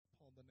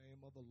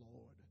the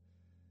Lord.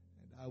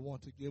 And I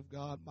want to give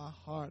God my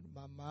heart,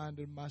 my mind,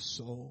 and my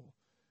soul.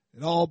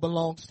 It all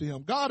belongs to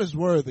Him. God is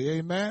worthy.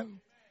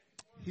 Amen.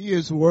 He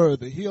is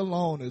worthy. He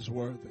alone is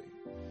worthy.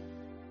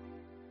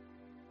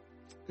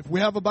 If we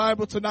have a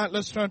Bible tonight,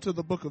 let's turn to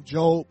the book of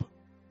Job,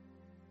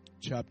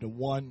 chapter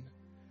 1.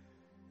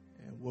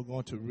 And we're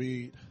going to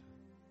read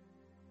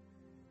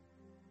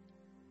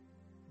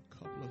a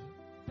couple of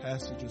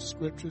passages of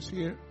scriptures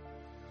here.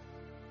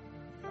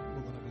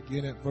 We're going to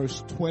begin at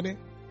verse 20.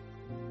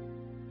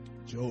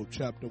 Job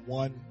chapter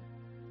 1.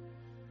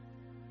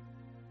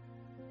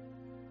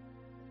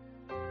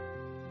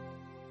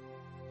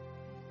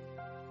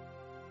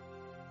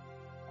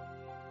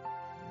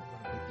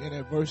 Begin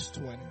at verse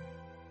 20.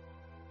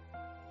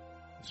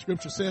 The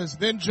scripture says,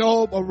 Then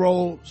Job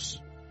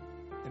arose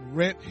and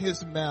rent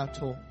his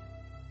mantle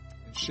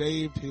and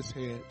shaved his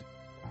head,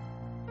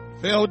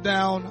 fell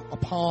down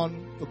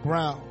upon the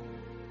ground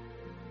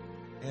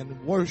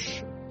and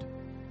worshipped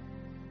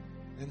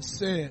and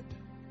said,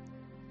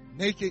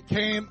 Naked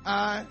came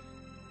I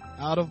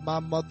out of my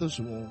mother's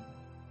womb,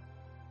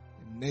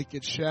 and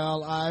naked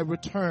shall I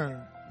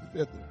return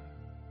thither.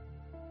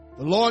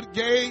 The Lord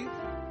gave,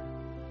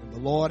 the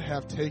Lord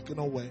have taken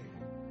away.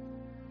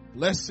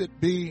 Blessed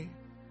be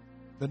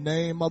the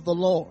name of the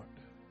Lord.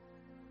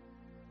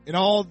 In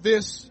all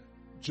this,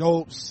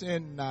 Job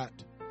sinned not,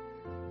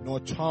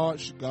 nor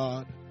charged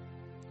God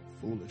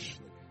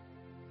foolishly.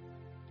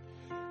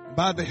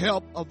 By the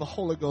help of the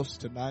Holy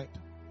Ghost tonight,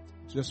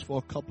 just for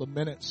a couple of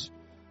minutes,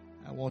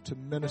 I want to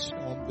minister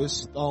on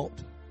this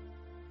thought.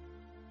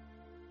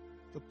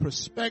 The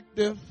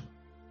perspective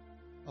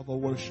of a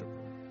worshiper.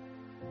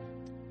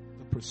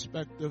 The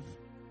perspective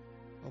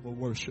of a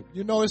worship.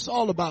 You know, it's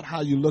all about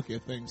how you look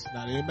at things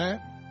tonight.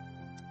 Amen.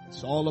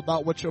 It's all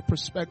about what your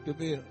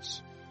perspective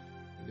is.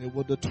 And it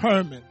will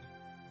determine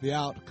the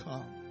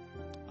outcome.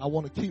 I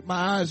want to keep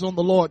my eyes on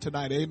the Lord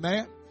tonight.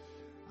 Amen.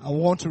 I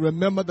want to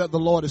remember that the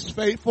Lord is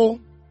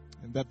faithful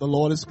and that the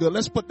Lord is good.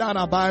 Let's put down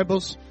our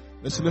Bibles.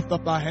 Let's lift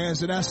up our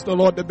hands and ask the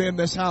Lord to be in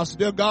this house.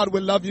 Dear God,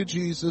 we love you,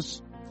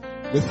 Jesus.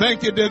 We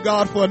thank you, dear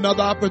God, for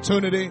another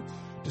opportunity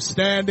to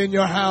stand in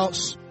your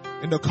house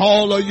and to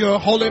call on your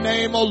holy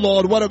name, oh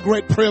Lord. What a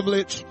great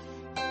privilege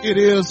it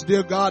is,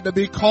 dear God, to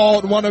be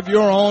called one of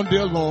your own,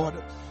 dear Lord.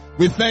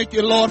 We thank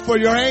you, Lord, for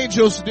your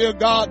angels, dear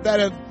God, that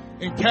have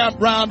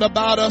encamped round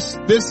about us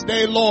this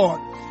day,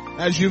 Lord,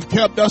 as you've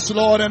kept us,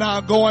 Lord, in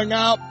our going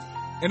out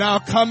and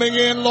our coming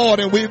in, Lord.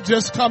 And we've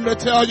just come to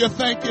tell you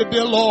thank you,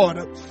 dear Lord.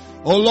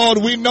 Oh Lord,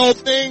 we know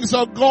things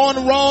are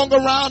going wrong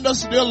around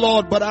us, dear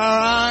Lord, but our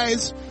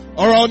eyes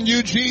are on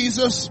you,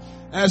 Jesus,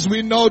 as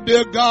we know,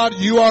 dear God,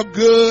 you are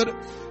good.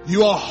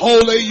 You are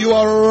holy, you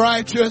are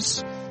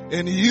righteous,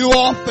 and you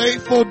are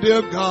faithful,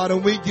 dear God,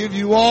 and we give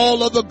you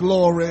all of the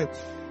glory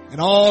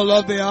and all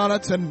of the honor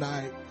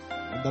tonight.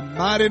 In the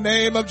mighty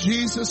name of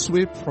Jesus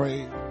we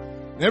pray.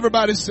 And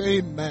everybody say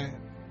amen.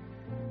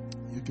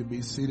 You can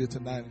be seated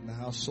tonight in the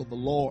house of the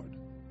Lord.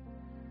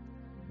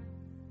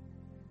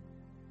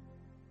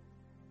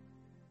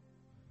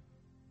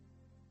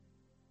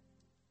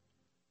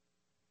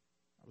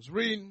 I was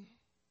reading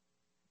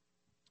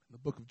the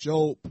book of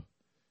Job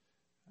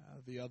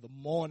the other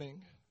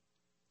morning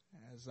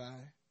as I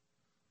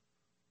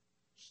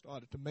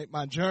started to make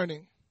my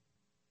journey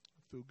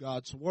through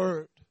God's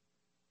Word.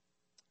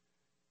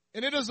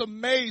 And it is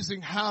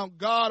amazing how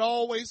God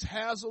always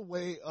has a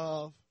way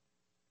of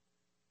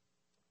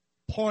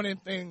pointing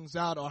things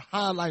out or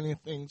highlighting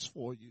things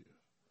for you.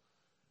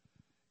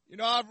 You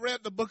know, I've read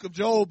the book of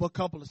Job a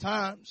couple of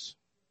times,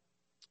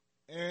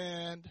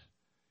 and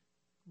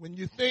when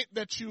you think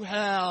that you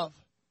have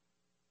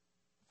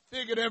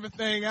figured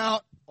everything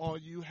out or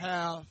you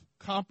have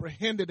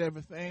comprehended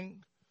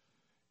everything,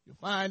 you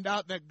find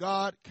out that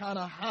God kind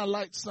of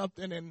highlights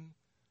something and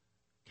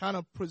kind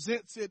of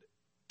presents it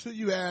to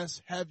you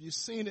as, have you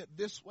seen it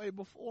this way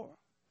before?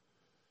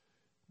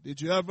 Did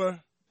you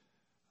ever?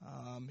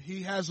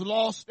 He has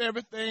lost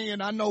everything,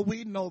 and I know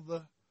we know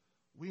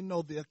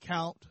the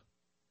account.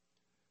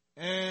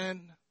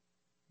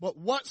 But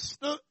what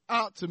stood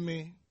out to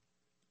me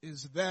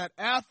is that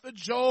after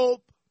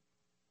Job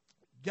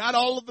got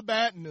all of the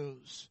bad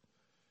news,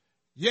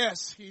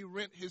 yes, he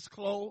rent his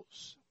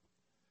clothes.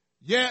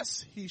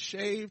 Yes, he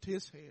shaved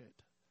his head.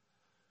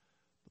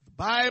 The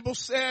Bible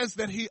says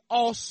that he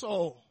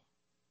also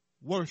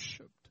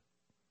worshiped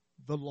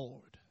the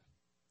Lord.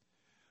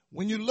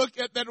 When you look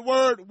at that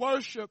word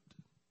worship,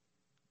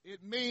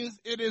 it means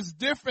it is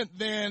different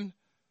than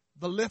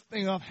the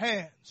lifting of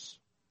hands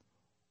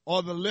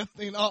or the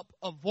lifting up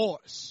of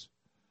voice.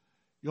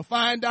 You'll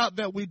find out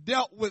that we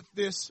dealt with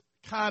this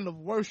kind of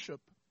worship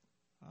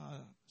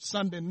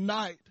Sunday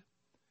night.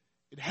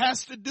 It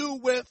has to do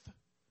with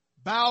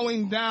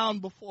bowing down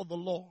before the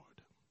Lord.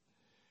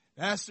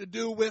 It has to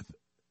do with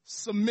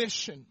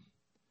submission.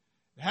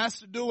 It has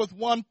to do with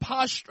one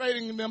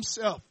prostrating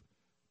themselves,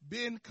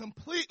 being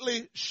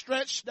completely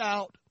stretched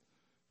out,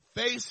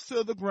 face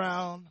to the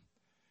ground.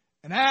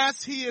 And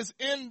as he is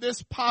in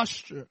this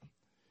posture,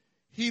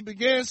 he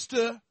begins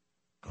to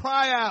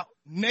cry out,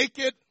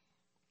 naked,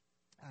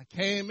 I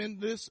came in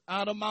this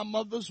out of my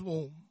mother's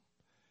womb,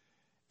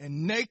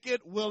 and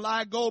naked will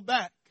I go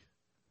back.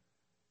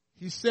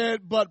 He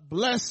said, but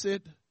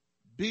blessed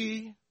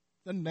be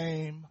the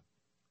name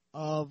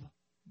of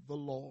the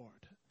Lord.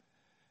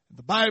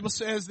 The Bible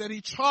says that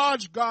he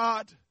charged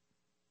God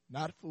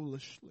not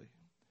foolishly.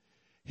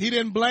 He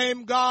didn't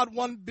blame God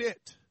one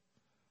bit.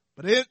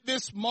 But at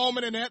this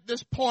moment and at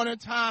this point in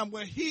time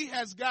where he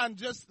has gotten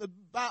just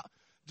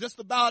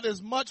about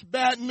as much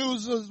bad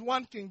news as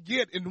one can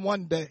get in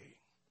one day.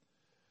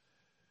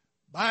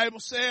 Bible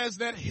says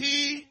that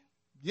he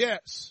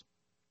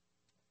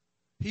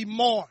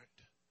mourned.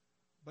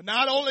 But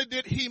not only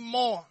did he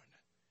mourn,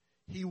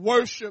 he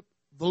worshiped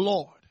the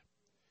Lord.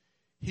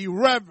 He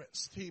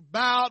reverenced, he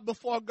bowed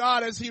before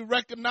God as he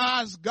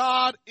recognized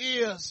God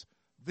is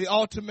the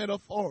ultimate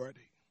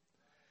authority.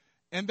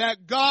 And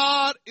that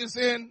God is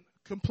in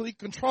complete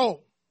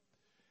control.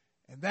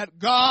 And that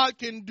God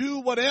can do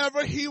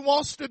whatever he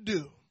wants to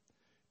do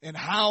and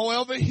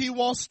however he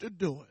wants to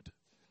do it.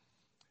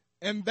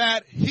 And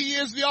that he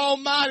is the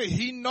Almighty.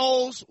 He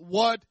knows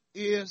what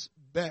is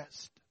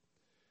best.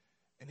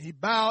 And he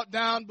bowed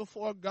down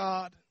before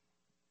God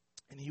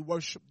and he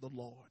worshiped the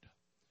Lord.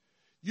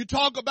 You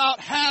talk about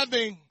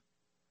having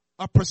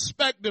a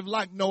perspective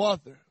like no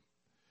other.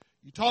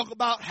 You talk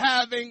about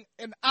having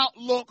an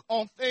outlook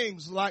on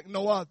things like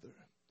no other.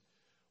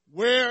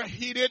 Where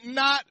he did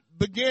not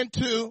begin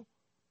to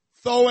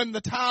throw in the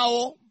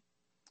towel.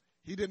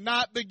 He did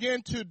not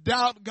begin to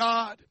doubt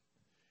God.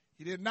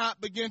 He did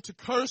not begin to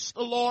curse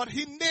the Lord.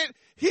 He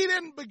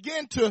didn't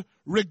begin to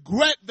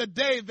regret the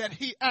day that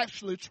he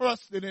actually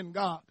trusted in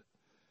God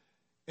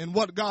and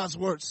what God's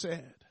word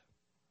said.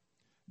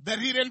 That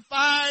he didn't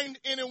find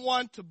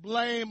anyone to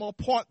blame or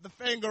point the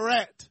finger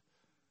at.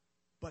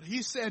 But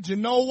he said, you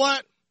know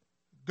what?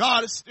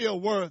 God is still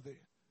worthy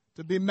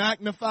to be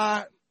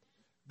magnified.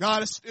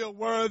 God is still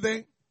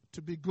worthy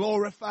to be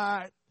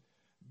glorified.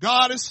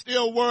 God is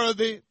still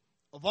worthy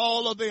of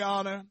all of the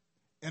honor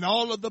and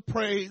all of the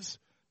praise.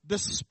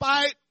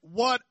 Despite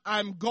what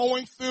I'm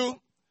going through,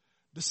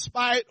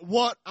 despite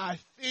what I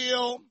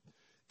feel,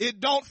 it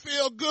don't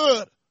feel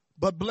good,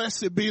 but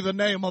blessed be the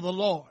name of the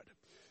Lord.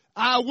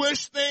 I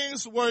wish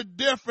things were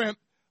different,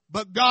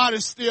 but God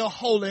is still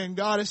holy and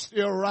God is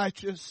still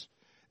righteous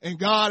and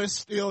God is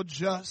still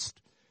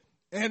just.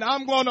 And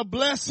I'm going to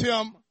bless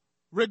him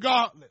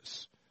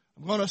regardless.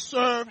 I'm going to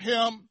serve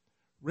him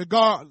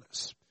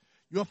regardless.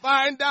 You'll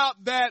find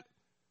out that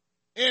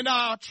in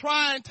our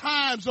trying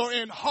times or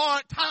in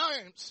hard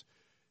times,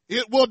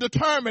 it will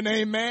determine,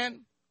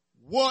 amen,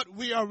 what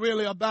we are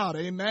really about,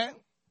 amen.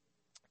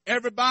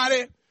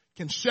 Everybody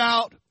can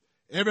shout.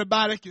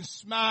 Everybody can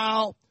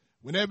smile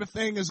when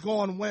everything is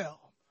going well.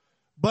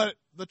 But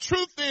the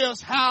truth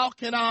is, how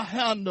can I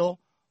handle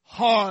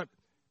hard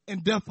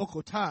and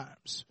difficult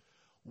times?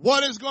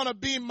 What is going to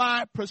be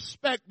my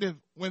perspective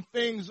when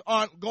things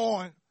aren't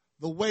going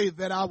the way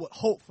that I would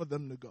hope for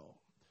them to go?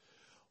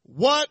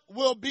 What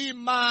will be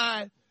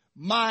my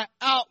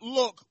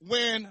outlook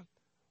when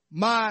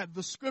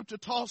the scripture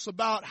talks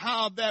about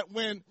how that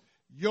when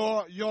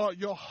your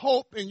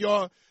hope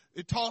and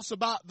it talks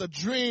about the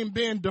dream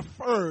being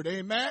deferred,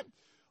 amen?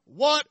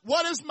 What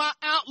is my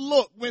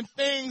outlook when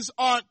things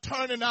aren't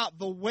turning out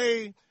the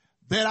way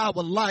that I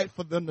would like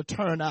for them to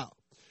turn out?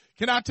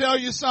 Can I tell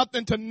you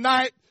something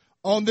tonight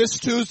on this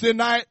Tuesday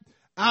night?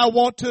 I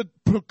want to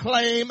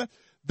proclaim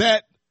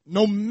that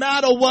no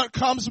matter what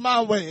comes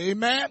my way,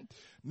 amen,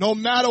 no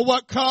matter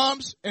what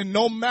comes and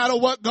no matter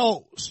what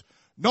goes,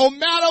 no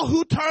matter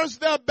who turns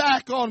their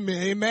back on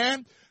me,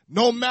 amen,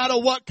 no matter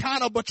what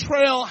kind of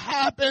betrayal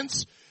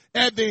happens,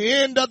 at the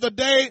end of the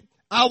day,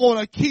 I want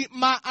to keep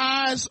my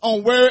eyes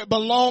on where it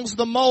belongs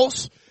the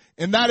most,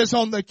 and that is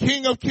on the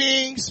King of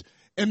Kings,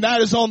 and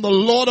that is on the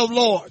Lord of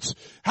Lords.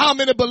 How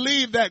many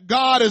believe that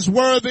God is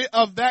worthy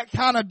of that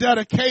kind of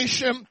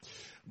dedication?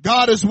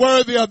 God is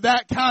worthy of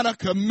that kind of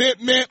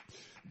commitment.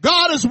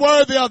 God is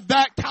worthy of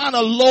that kind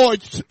of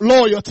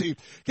loyalty.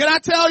 Can I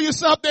tell you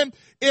something?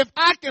 If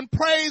I can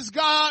praise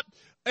God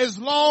as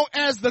long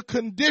as the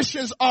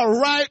conditions are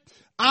right,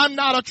 I'm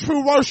not a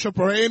true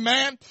worshiper.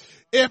 Amen.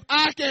 If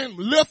I can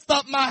lift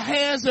up my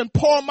hands and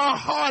pour my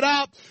heart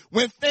out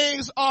when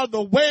things are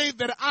the way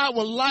that I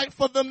would like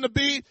for them to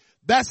be,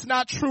 that's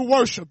not true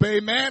worship.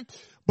 Amen.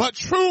 But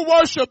true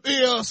worship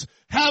is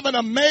having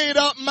a made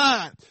up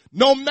mind,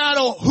 no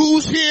matter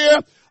who's here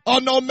or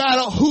no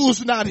matter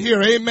who's not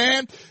here.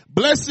 Amen.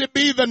 Blessed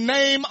be the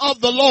name of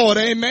the Lord.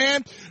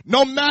 Amen.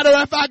 No matter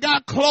if I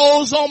got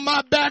clothes on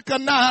my back or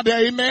not.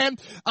 Amen.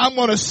 I'm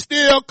going to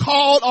still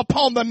call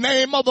upon the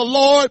name of the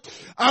Lord.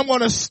 I'm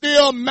going to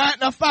still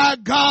magnify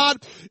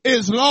God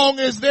as long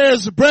as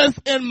there's breath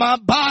in my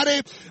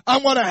body.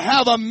 I'm going to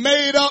have a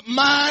made up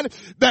mind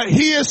that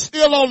he is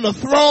still on the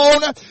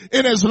throne.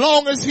 And as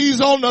long as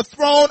he's on the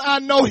throne, I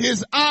know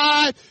his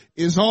eye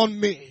is on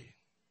me.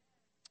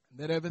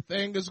 That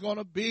everything is going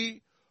to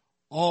be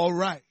all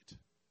right.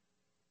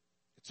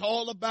 It's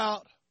all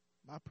about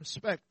my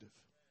perspective.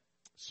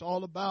 It's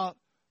all about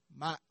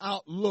my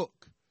outlook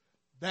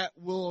that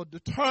will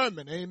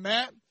determine,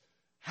 amen,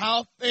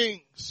 how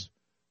things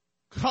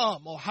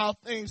come or how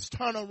things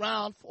turn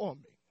around for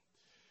me,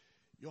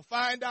 you'll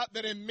find out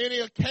that in many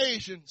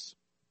occasions,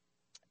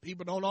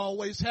 people don't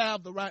always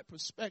have the right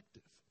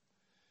perspective.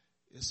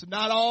 It's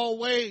not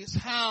always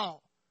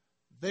how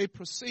they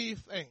perceive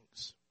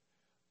things.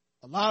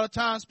 A lot of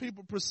times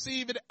people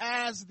perceive it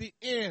as the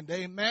end,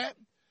 amen,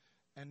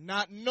 and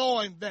not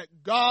knowing that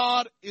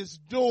God is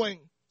doing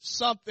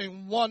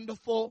something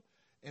wonderful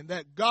and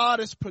that God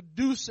is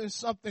producing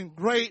something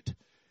great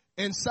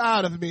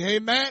inside of me,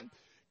 amen.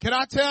 Can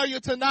I tell you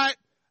tonight,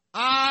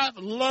 I've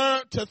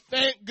learned to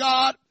thank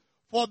God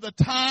for the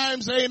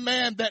times,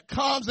 amen, that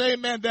comes,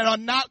 amen, that are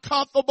not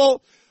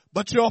comfortable,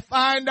 but you'll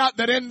find out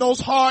that in those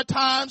hard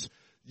times,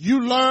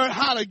 you learn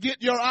how to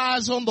get your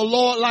eyes on the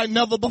Lord like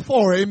never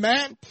before,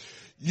 amen.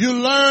 You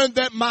learn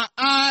that my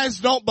eyes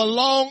don't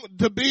belong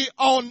to be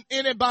on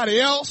anybody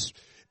else.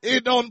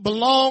 It don't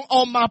belong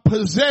on my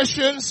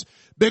possessions,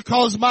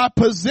 because my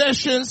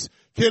possessions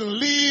can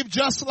leave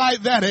just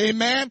like that,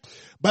 amen.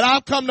 But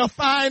I've come to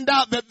find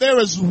out that there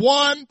is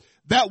one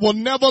that will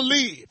never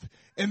leave,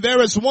 and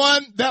there is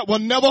one that will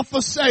never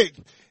forsake,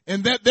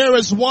 and that there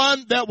is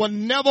one that will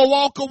never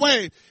walk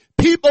away.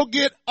 People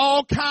get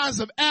all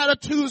kinds of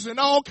attitudes and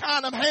all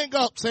kinds of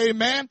hang-ups,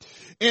 amen,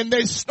 and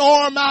they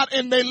storm out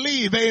and they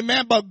leave,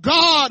 amen, but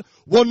God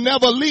will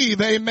never leave,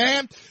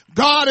 amen.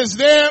 God is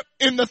there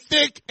in the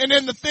thick and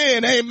in the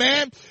thin,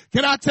 amen.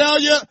 Can I tell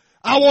you,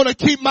 I want to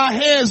keep my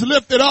hands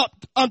lifted up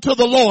unto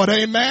the Lord,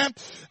 amen.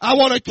 I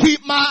want to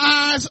keep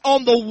my eyes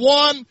on the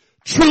one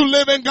true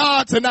living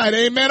God tonight,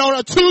 amen. On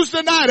a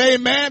Tuesday night,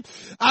 amen,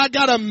 I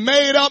got a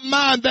made up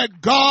mind that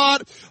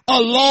God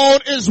alone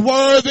is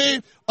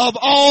worthy of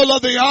all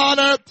of the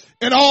honor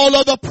and all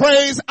of the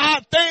praise.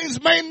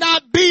 Things may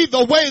not be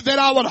the way that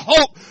I would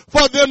hope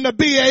for them to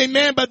be,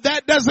 amen, but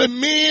that doesn't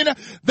mean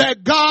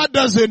that God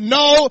doesn't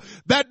know.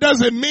 That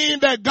doesn't mean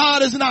that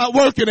God is not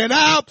working it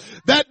out.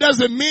 That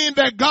doesn't mean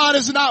that God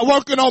is not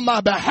working on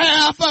my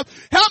behalf.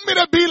 Help me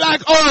to be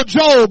like old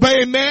Job,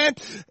 amen.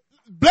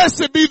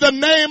 Blessed be the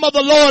name of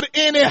the Lord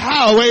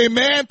anyhow,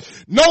 amen.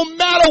 No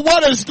matter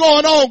what is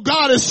going on,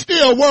 God is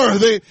still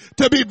worthy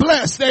to be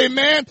blessed,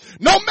 amen.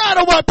 No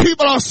matter what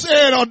people are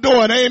saying or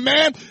doing,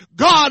 amen,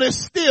 God is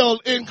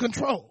still in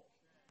control.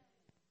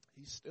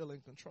 He's still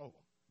in control.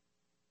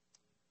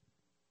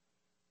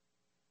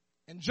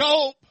 And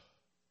Job,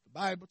 the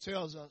Bible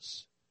tells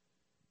us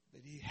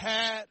that he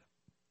had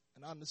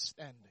an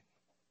understanding.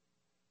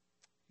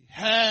 He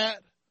had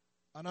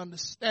an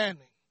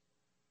understanding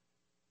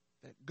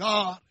that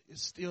God is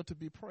still to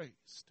be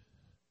praised.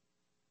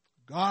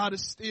 God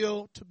is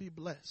still to be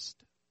blessed.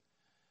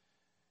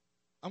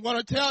 I'm going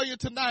to tell you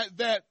tonight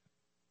that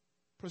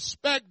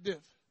perspective,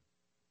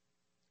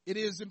 it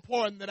is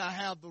important that I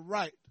have the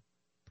right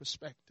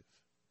perspective.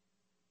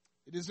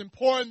 It is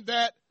important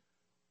that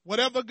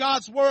whatever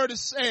God's word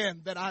is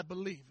saying, that I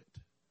believe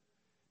it.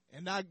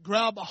 And I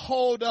grab a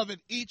hold of it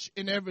each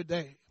and every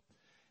day.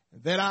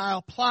 And that I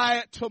apply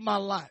it to my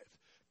life.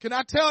 Can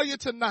I tell you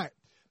tonight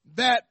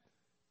that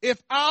if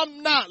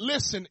I'm not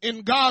listening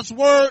in God's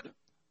word,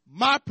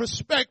 my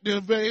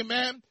perspective,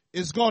 amen,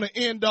 is going to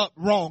end up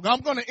wrong.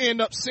 I'm going to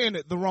end up seeing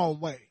it the wrong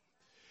way.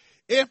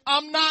 If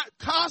I'm not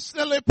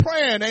constantly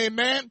praying,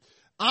 amen,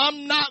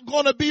 I'm not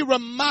going to be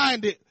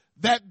reminded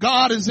that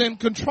God is in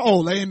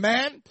control,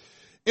 amen.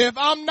 If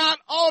I'm not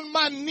on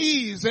my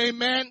knees,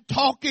 amen,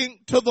 talking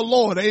to the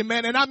Lord,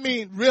 amen, and I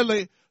mean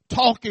really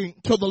talking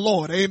to the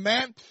Lord,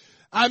 amen.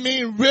 I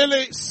mean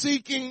really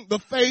seeking the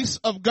face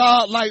of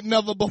God like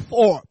never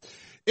before.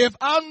 If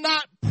I'm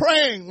not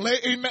praying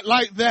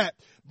like that,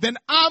 then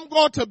I'm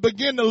going to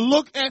begin to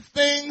look at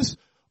things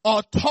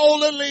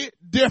totally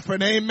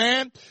different.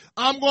 Amen.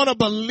 I'm going to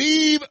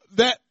believe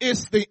that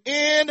it's the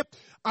end.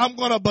 I'm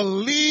going to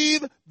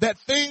believe that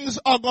things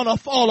are going to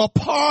fall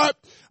apart.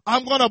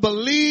 I'm going to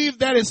believe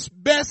that it's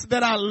best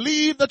that I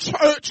leave the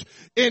church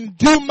and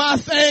do my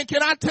thing.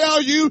 Can I tell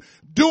you,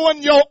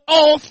 doing your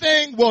own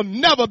thing will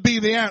never be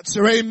the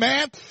answer.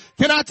 Amen.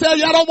 Can I tell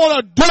you, I don't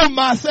want to do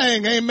my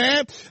thing,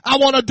 amen. I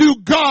want to do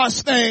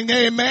God's thing,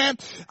 amen.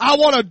 I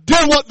want to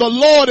do what the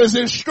Lord is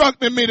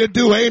instructing me to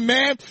do,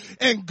 amen.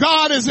 And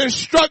God is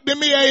instructing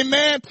me,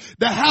 amen,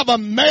 to have a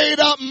made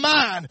up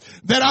mind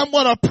that I'm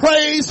going to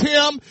praise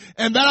Him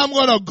and that I'm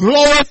going to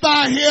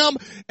glorify Him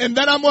and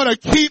that I'm going to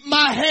keep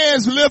my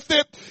hands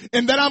lifted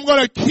and that I'm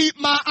going to keep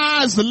my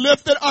eyes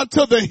lifted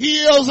unto the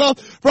hills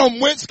from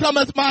whence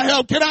cometh my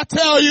help. Can I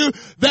tell you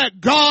that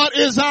God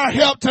is our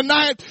help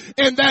tonight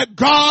and that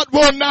God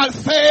will not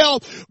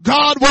fail.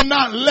 God will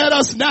not let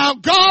us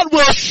down. God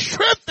will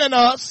strengthen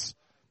us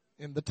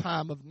in the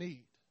time of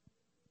need.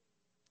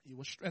 He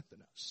will strengthen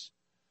us.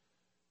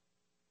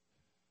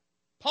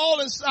 Paul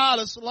and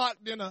Silas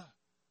locked in a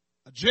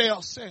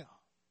jail cell.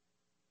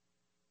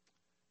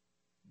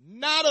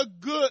 Not a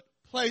good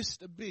place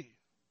to be.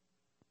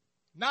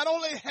 Not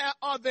only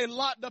are they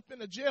locked up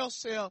in a jail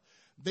cell,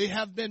 they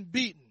have been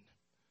beaten.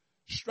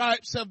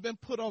 Stripes have been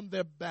put on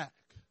their back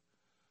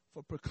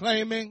for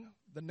proclaiming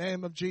the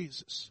name of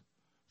Jesus,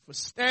 for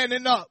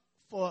standing up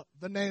for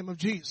the name of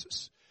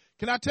Jesus.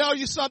 Can I tell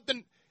you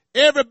something?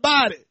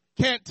 Everybody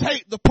can't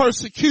take the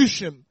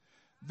persecution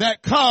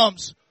that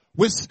comes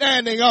with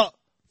standing up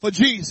for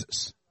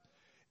Jesus.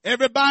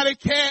 Everybody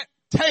can't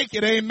take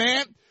it,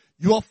 amen.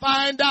 You'll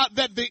find out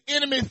that the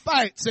enemy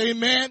fights,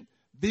 amen.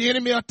 The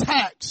enemy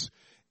attacks,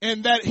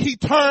 and that he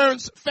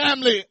turns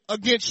family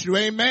against you,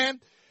 amen.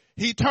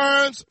 He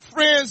turns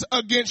friends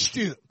against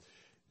you.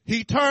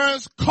 He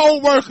turns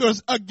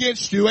co-workers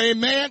against you,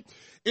 amen.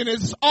 It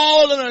is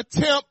all an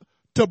attempt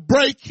to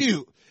break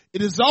you.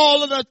 It is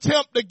all an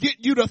attempt to get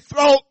you to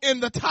throw in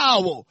the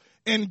towel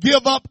and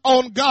give up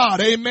on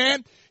God,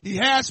 amen. He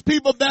has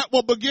people that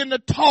will begin to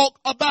talk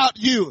about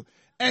you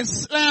and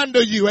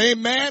slander you,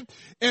 amen,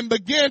 and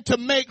begin to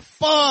make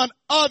fun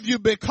of you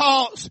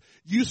because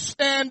you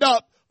stand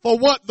up for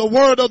what the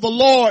word of the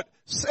Lord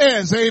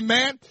says,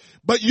 amen.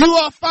 But you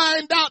will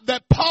find out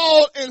that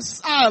Paul and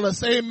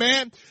Silas,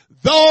 amen,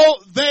 though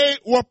they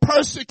were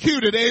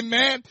persecuted,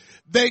 amen,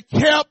 they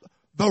kept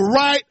the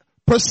right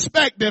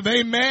perspective,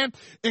 amen.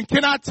 And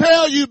can I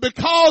tell you,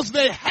 because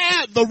they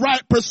had the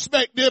right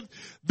perspective,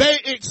 they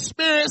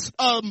experienced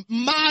a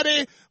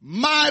mighty,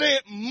 mighty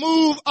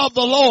move of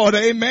the Lord,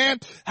 amen.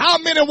 How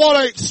many want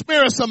to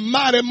experience a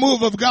mighty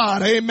move of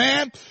God,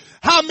 amen?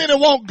 How many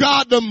want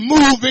God to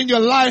move in your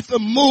life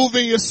and move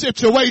in your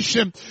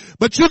situation?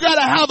 But you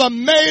gotta have a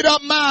made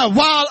up mind.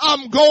 While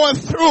I'm going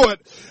through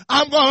it,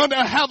 I'm going to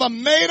have a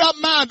made up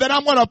mind that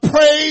I'm going to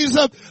praise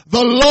the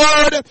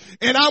Lord,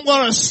 and I'm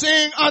going to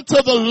sing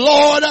unto the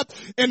Lord,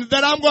 and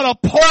that I'm going to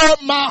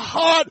pour my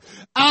heart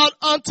out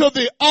unto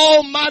the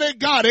Almighty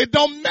God. It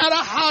don't matter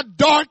how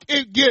dark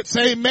it gets,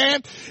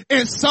 amen.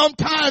 And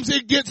sometimes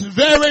it gets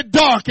very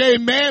dark,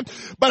 amen.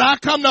 But I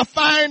come to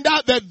find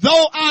out that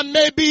though I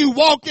may be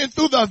walking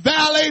through the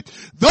valley,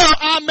 though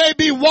I may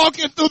be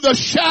walking through the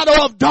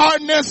shadow of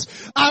darkness,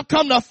 I've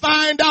come to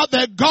find out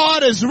that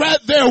God is right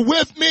there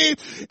with me.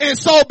 And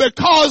so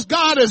because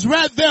God is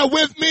right there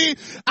with me,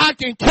 I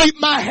can keep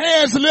my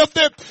hands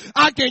lifted.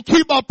 I can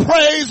keep a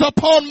praise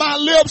upon my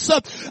lips.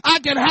 I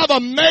can have a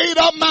made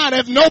up mind.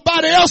 If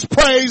nobody else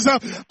prays,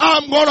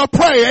 I'm going to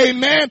pray.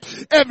 Amen.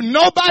 If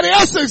nobody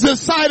else is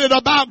excited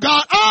about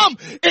God, I'm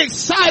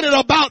excited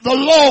about the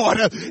Lord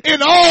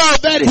in all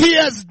that he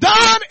has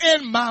done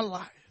in my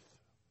life.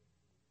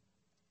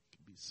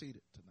 Be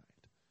seated tonight.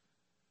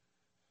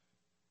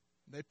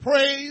 They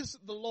praise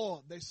the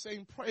Lord. They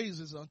sing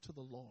praises unto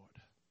the Lord.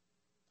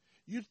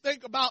 You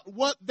think about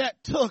what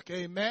that took,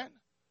 amen,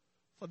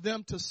 for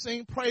them to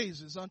sing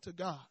praises unto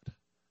God.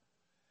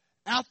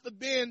 After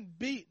being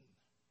beaten,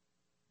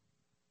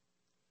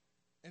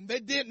 and they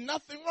did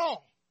nothing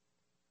wrong.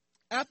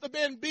 After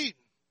being beaten,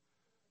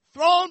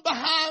 thrown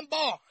behind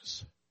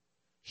bars,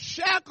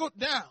 shackled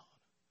down.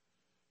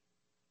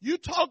 You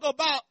talk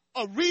about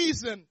a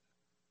reason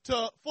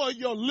for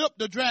your lip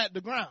to drag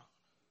the ground.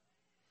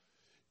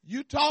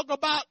 You talk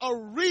about a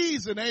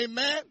reason,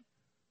 amen,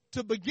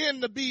 to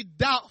begin to be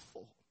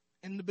doubtful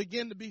and to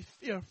begin to be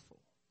fearful.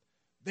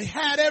 They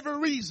had every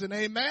reason,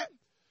 amen.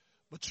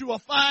 But you will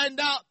find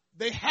out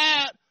they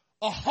had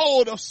a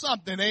hold of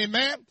something,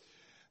 amen.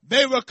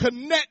 They were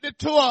connected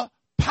to a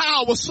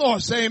power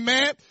source,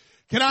 amen.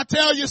 Can I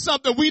tell you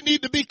something? We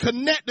need to be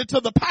connected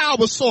to the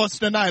power source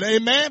tonight,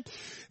 amen.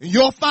 And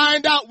you'll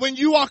find out when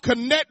you are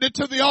connected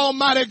to the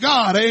Almighty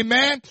God,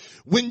 amen.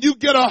 When you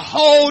get a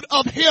hold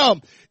of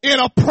him in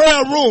a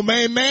prayer room,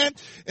 amen.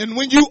 And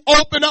when you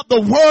open up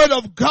the word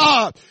of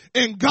God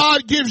and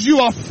God gives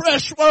you a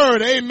fresh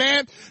word,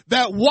 amen,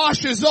 that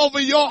washes over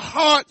your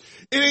heart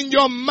and in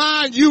your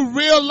mind, you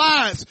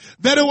realize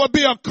that it would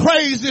be a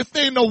crazy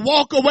thing to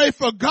walk away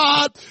from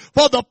God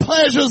for the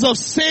pleasures of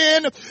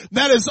sin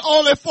that is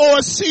only for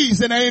a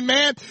season,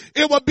 amen.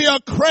 It would be a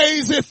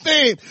crazy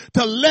thing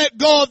to let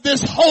go of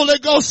this Holy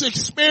Ghost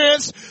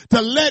experience,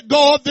 to let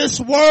go of this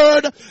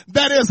word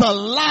that is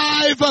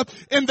alive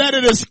and that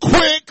it is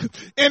quick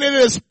and it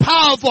is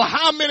powerful.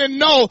 How many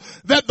know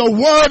that the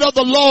word of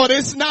the Lord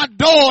is not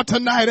dull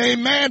tonight,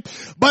 amen,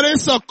 but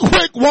it's a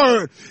quick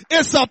word.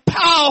 It's a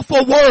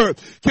powerful word.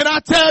 Can I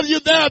tell you,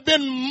 there have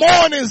been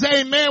mornings,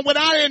 amen, when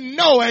I didn't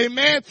know,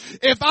 amen,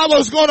 if I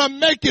was going to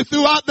make it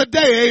throughout the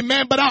day,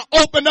 amen, but I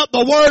opened up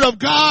the word of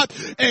God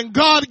and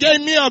God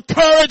gave me a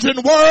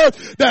encouraging word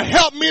to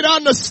help me to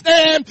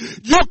understand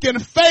you can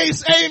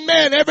face,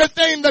 amen,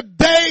 everything the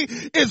day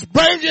is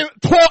bringing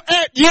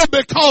at you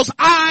because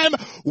I'm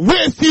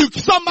with you.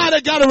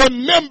 Somebody got to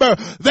remember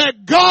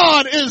that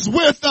God is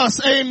with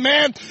us,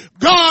 amen.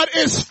 God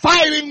is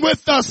fighting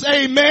with us,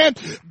 amen.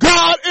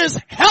 God is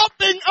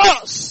helping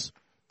us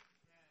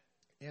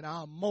in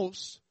our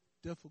most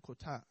difficult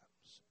times.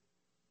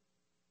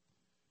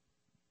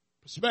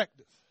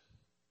 Perspective.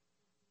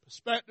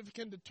 Perspective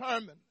can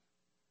determine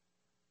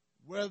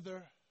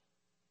whether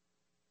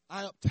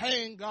I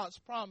obtain God's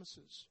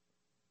promises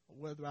or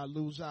whether I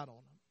lose out on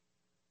them.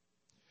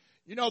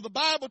 You know, the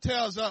Bible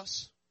tells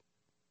us,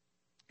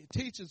 it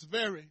teaches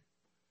very,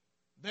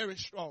 very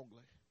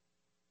strongly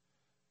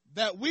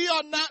that we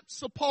are not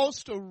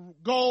supposed to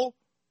go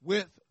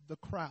with the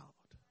crowd.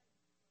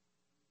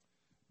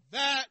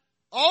 That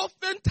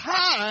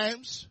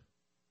oftentimes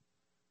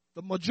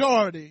the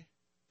majority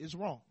is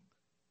wrong.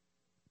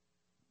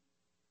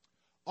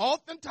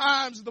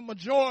 Oftentimes the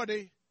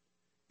majority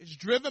is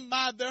driven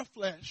by their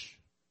flesh,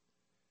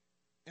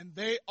 and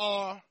they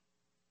are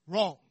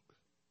wrong.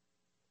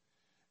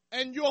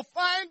 And you'll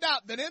find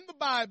out that in the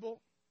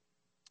Bible,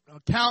 an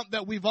account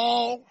that we've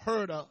all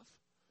heard of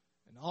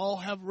and all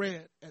have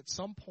read at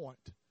some point,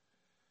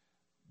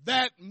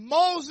 that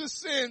Moses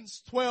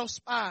sends 12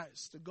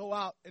 spies to go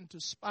out and to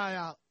spy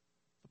out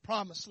the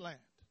promised land.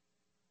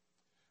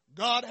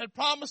 God had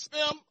promised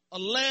them a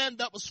land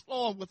that was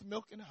flowing with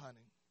milk and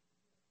honey.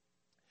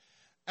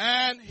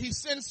 And he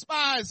sends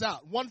spies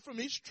out, one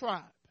from each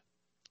tribe,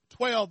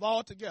 12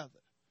 altogether.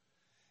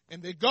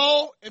 And they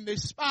go and they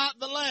spy out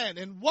the land.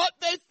 And what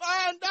they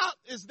find out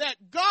is that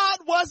God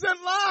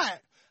wasn't lying.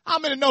 How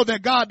many know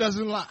that God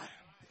doesn't lie?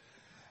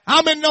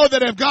 How many know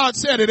that if God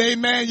said it,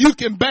 amen, you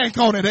can bank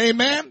on it,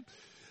 amen?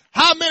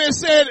 How many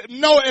said,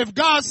 no, if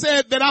God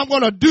said that I'm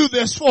going to do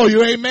this for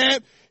you,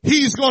 amen,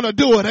 he's going to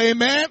do it,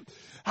 amen?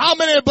 How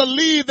many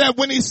believe that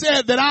when he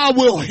said that I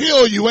will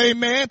heal you,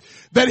 amen,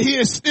 that he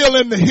is still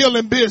in the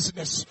healing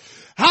business?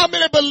 How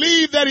many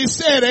believe that he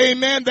said,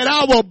 amen, that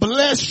I will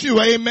bless you,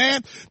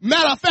 amen?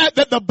 Matter of fact,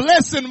 that the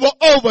blessing will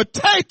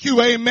overtake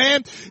you,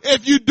 amen,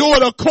 if you do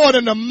it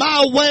according to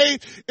my way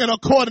and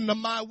according to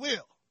my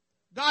will.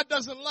 God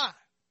doesn't lie.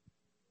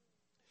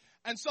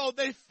 And so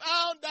they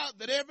found out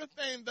that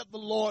everything that the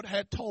Lord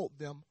had told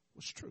them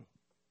was true.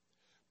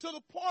 To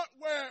the point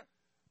where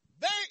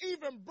they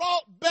even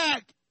brought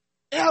back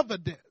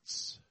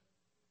evidence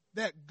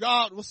that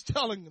God was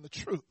telling them the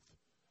truth.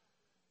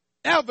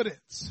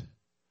 Evidence.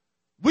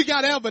 We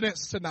got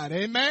evidence tonight,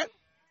 amen?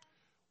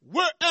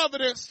 We're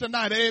evidence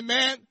tonight,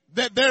 amen,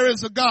 that there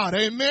is a God,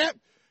 amen?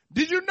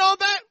 Did you know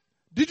that?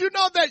 Did you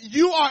know that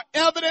you are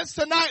evidence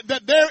tonight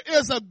that there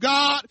is a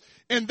God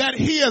and that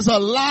he is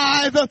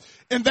alive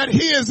and that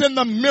he is in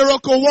the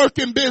miracle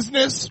working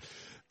business?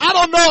 I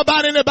don't know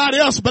about anybody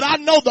else, but I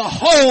know the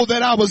hole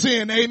that I was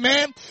in,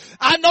 amen.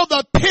 I know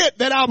the pit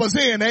that I was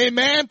in,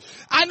 amen.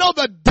 I know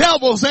the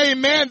devils,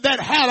 amen,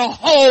 that had a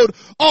hold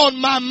on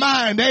my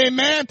mind,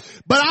 amen.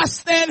 But I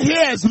stand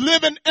here as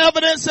living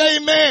evidence,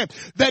 amen,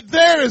 that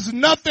there is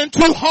nothing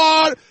too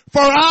hard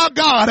for our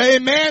God,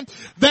 amen.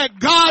 That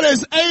God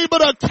is able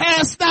to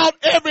cast out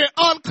every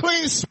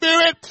unclean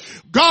spirit.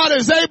 God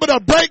is able to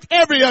break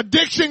every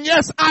addiction.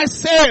 Yes, I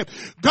said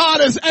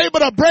God is able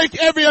to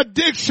break every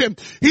addiction.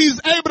 He's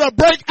able to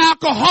break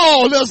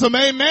alcoholism,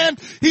 amen.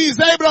 He's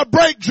able to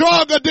break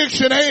drug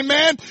addiction,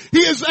 amen. He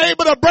is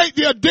able to break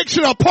the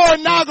addiction of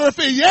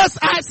pornography. Yes,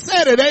 I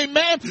said it,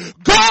 amen.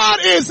 God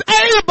is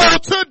able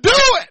to do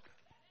it.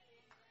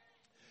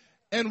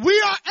 And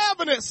we are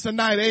evidence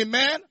tonight,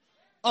 amen,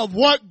 of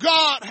what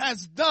God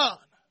has done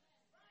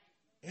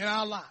in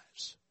our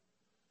lives.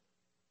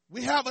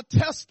 We have a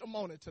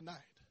testimony tonight.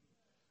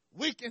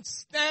 We can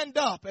stand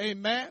up,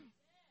 amen,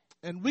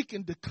 and we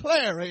can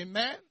declare,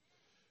 amen,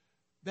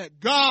 that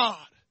God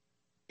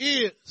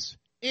is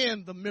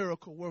in the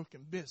miracle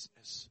working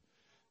business.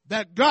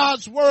 That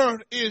God's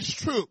word is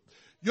true.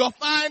 You'll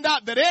find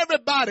out that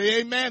everybody,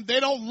 amen, they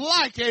don't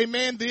like,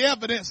 amen, the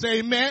evidence,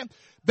 amen,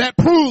 that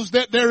proves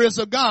that there is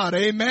a God,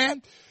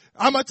 amen.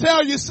 I'm going to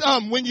tell you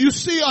something. When you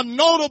see a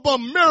notable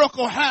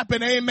miracle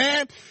happen,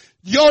 amen,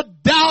 your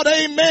doubt,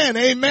 amen,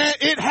 amen,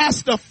 it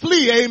has to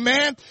flee,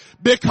 amen,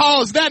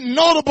 because that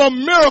notable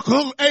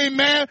miracle,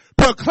 amen,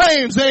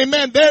 proclaims,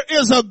 amen, there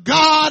is a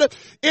God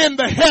in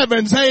the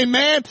heavens,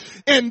 amen,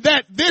 and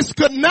that this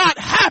could not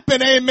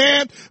happen,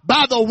 amen,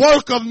 by the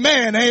work of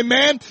man,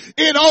 amen.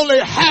 It only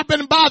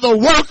happened by the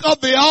work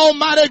of the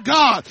Almighty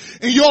God.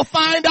 And you'll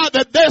find out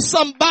that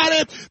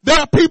there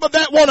are people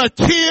that want to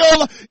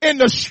kill and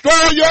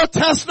destroy your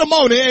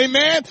testimony,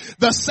 amen.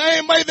 The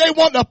same way they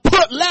want to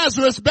put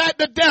Lazarus back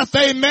to death,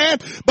 amen.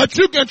 But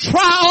you can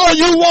try all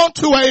you want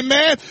to,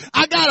 amen.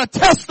 I got a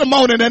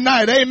testimony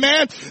tonight,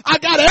 amen. I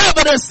got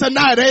evidence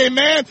tonight,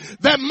 amen,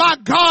 that my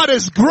God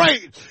is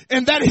great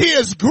and that he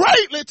is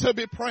greatly to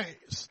be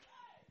praised.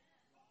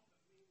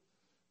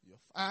 You'll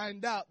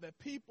find out that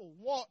people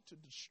want to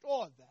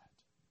destroy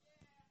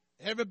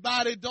that.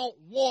 Everybody don't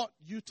want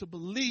you to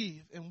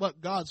believe in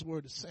what God's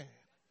word is saying,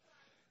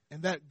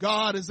 and that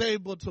God is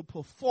able to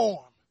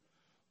perform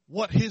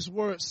what his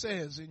word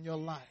says in your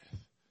life.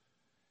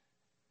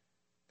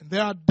 And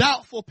there are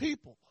doubtful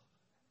people.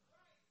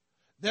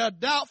 There are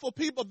doubtful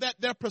people that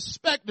their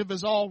perspective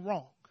is all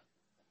wrong.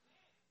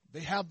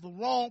 They have the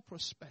wrong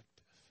perspective.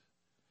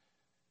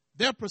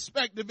 Their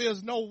perspective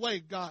is, no way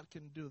God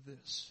can do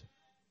this.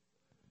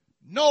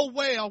 No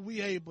way are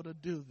we able to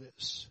do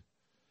this.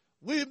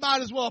 We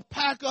might as well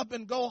pack up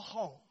and go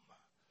home.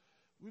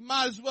 We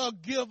might as well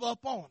give up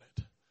on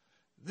it.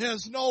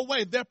 There's no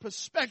way. Their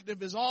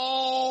perspective is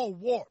all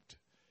warped,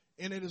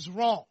 and it is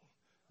wrong.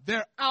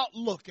 Their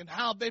outlook and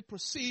how they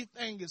perceive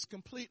things is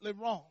completely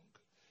wrong.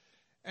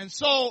 And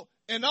so,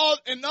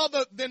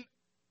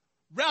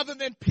 rather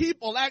than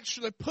people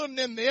actually putting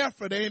in the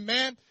effort,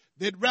 amen,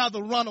 they'd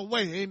rather run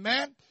away,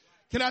 amen.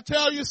 Can I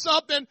tell you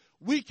something?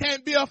 We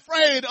can't be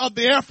afraid of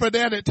the effort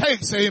that it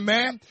takes,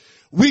 amen.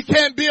 We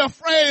can't be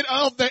afraid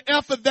of the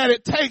effort that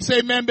it takes,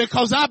 amen,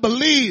 because I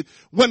believe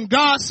when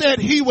God said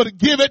he would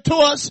give it to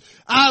us,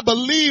 I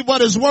believe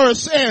what his word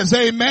says,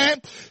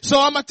 amen. So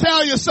I'm going to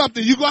tell you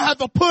something. You're going to have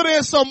to put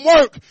in some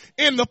work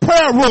in the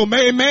prayer room,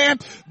 amen,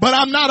 but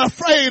I'm not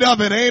afraid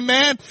of it,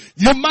 amen.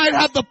 You might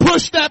have to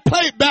push that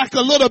plate back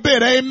a little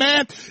bit,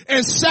 amen,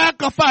 and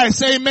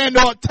sacrifice, amen,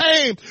 to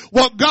attain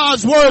what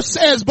God's word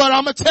says, but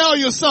I'm going to tell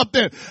you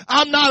something.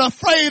 I'm not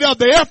afraid of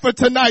the effort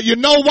tonight. You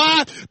know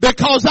why?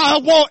 Because I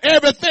want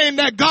everything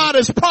that God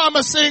is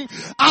promising.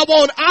 I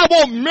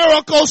want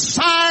miracles,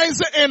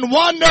 signs, and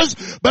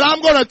wonders, but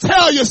I'm going to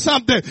tell you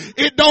something.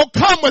 It don't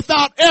come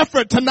without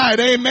effort tonight,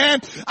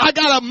 amen. I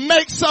gotta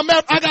make some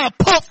effort. I gotta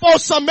put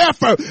forth some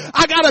effort.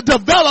 I gotta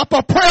develop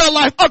a prayer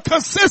life, a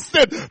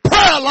consistent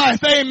prayer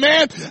life,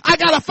 amen. I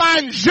gotta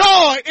find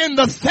joy in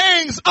the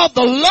things of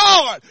the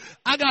Lord.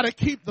 I gotta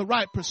keep the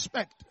right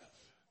perspective.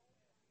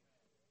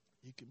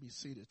 You can be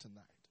seated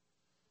tonight.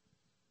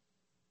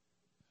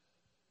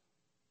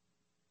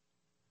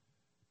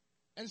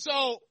 And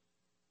so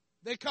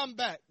they come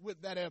back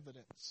with that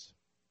evidence.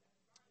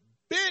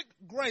 Big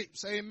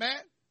grapes, amen,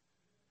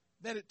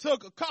 that it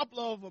took a couple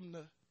of them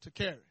to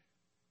carry.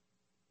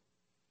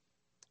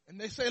 And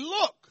they say,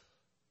 look,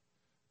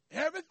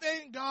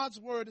 everything God's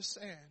word is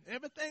saying,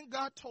 everything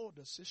God told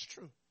us is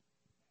true.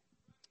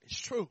 It's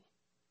true.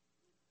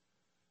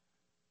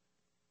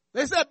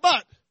 They said,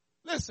 but,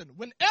 listen,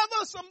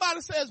 whenever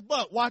somebody says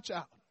but, watch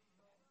out.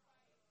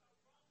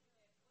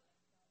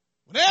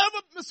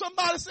 Whenever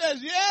somebody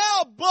says,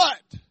 yeah,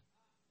 but,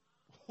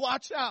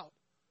 watch out.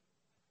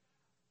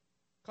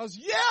 Because,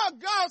 yeah,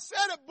 God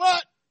said it,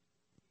 but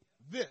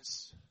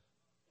this.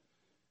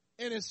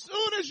 And as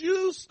soon as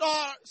you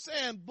start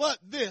saying, but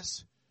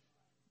this,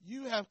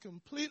 you have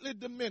completely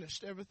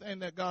diminished everything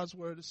that God's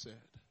word has said.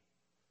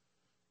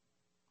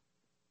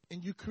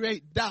 And you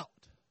create doubt.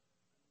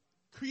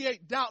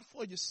 Create doubt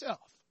for yourself.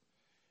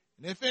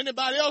 And if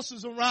anybody else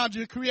is around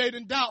you,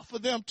 creating doubt for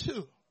them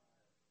too.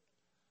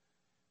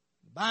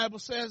 The Bible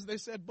says, they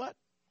said, but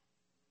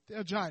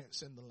there are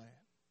giants in the land.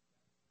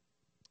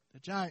 There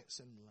are giants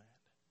in the land.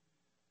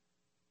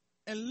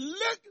 And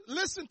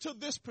listen to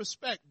this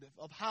perspective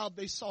of how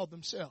they saw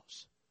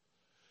themselves.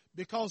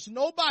 Because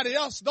nobody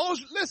else,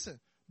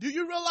 do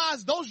you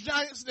realize those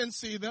giants didn't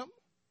see them?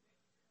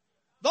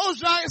 Those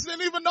giants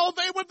didn't even know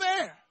they were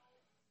there.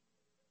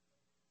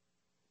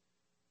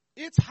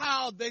 It's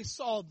how they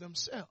saw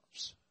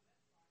themselves.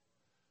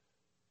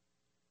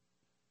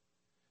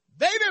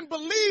 They didn't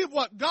believe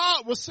what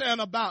God was saying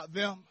about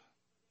them.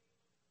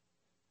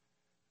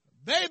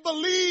 They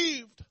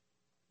believed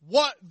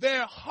what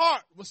their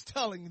heart was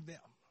telling them.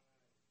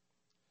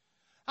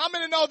 How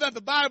many know that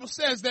the Bible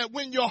says that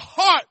when your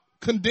heart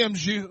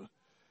condemns you,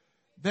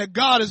 that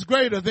God is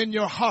greater than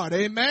your heart?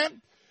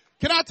 Amen.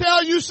 Can I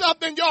tell you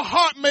something? Your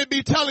heart may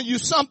be telling you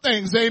some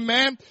things.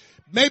 Amen.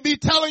 May be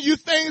telling you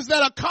things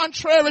that are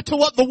contrary to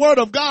what the word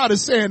of God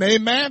is saying.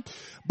 Amen.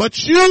 But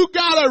you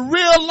gotta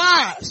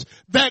realize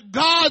that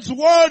God's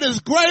word is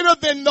greater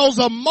than those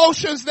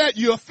emotions that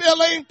you're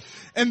feeling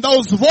and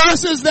those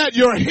voices that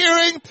you're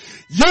hearing.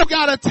 You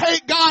gotta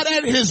take God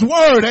at his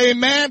word,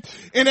 amen.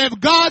 And if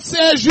God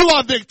says you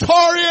are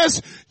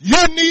victorious,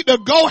 you need to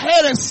go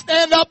ahead and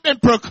stand up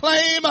and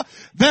proclaim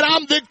that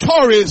I'm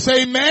victorious,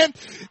 amen.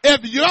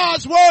 If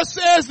God's word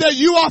says that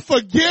you are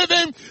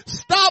forgiven,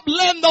 stop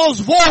letting those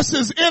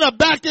voices enter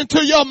back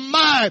into your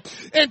mind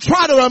and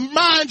try to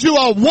remind you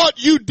of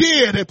what you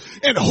did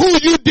and who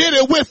you did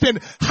it with and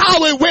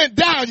how it went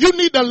down. You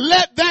need to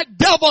let that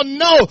devil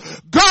know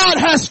God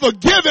has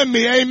forgiven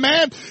me,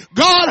 amen.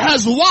 God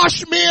has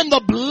washed me in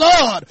the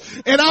blood,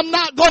 and I'm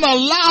not going to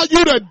allow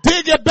you to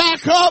dig it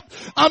back up.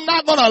 I'm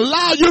not going to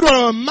allow you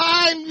to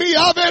remind me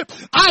of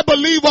it. I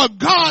believe what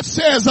God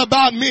says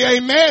about me,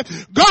 amen.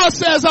 God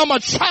says I'm a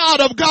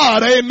child of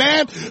God,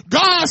 amen.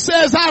 God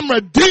says I'm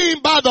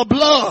redeemed by the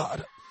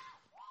blood.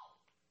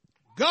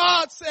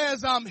 God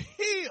says I'm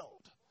healed,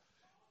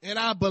 and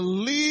I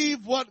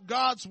believe what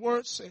God's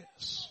word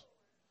says.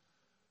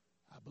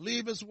 I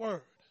believe his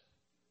word.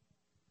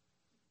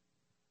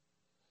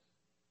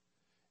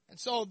 And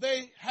so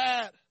they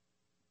had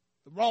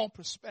the wrong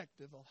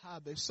perspective of how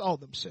they saw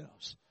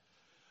themselves.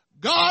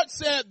 God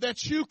said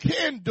that you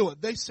can do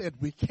it. They said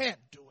we can't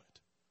do it.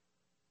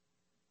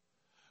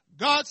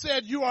 God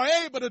said you are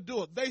able to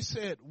do it. They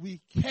said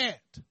we can't.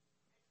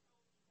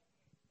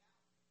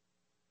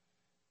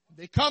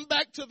 They come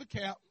back to the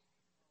camp,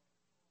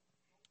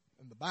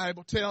 and the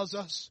Bible tells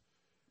us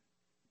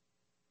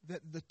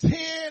that the 10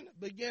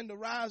 begin to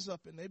rise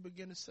up and they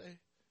begin to say,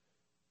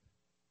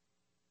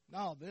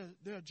 no,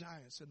 there are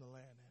giants in the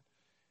land,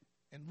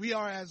 and we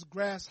are as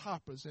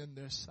grasshoppers in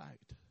their sight.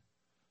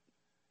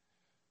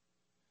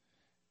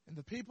 And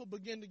the people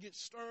begin to get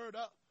stirred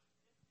up.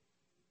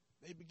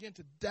 They begin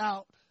to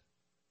doubt.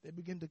 They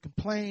begin to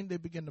complain. They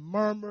begin to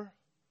murmur.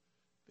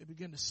 They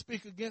begin to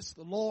speak against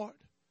the Lord.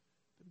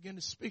 They begin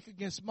to speak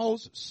against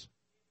Moses.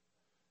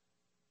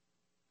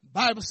 The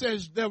Bible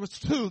says there was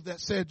 2 that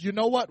said, you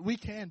know what? We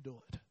can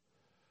do it.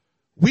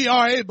 We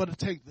are able to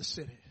take the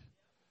city.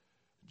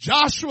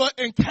 Joshua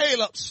and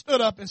Caleb stood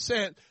up and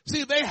said,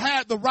 see, they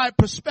had the right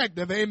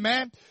perspective,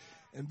 amen.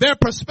 And their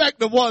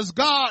perspective was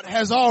God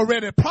has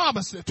already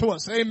promised it to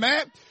us,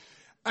 amen.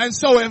 And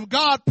so if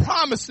God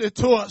promised it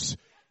to us,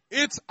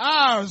 it's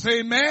ours,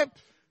 amen.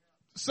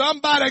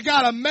 Somebody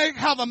gotta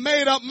have a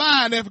made up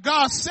mind. If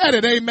God said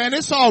it, amen,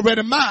 it's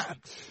already mine.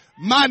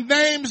 My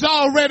name's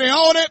already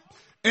on it,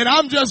 and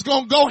I'm just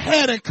gonna go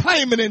ahead and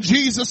claim it in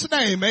Jesus'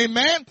 name,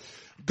 amen.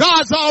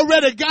 God's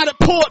already got it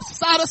poured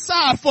side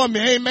aside for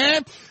me,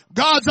 amen.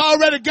 God's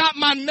already got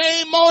my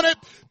name on it.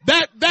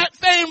 That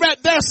thing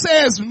right there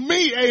says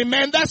me,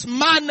 amen. That's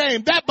my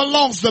name. That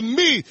belongs to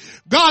me.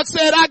 God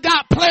said, I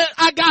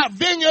got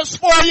vineyards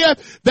for you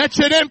that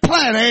you didn't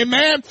plant,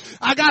 amen.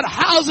 I got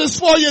houses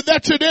for you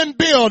that you didn't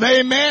build,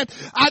 amen.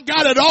 I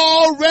got it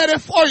all ready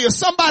for you.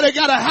 Somebody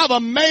gotta have a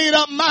made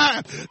up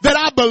mind that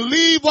I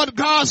believe what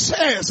God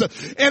says.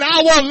 And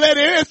I won't let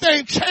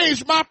anything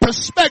change my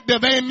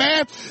perspective,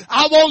 amen.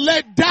 I won't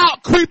let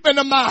doubt creep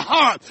into my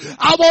heart.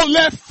 I won't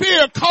let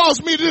fear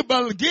cause me to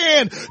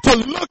begin to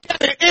look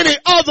at it any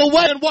other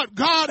way than what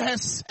God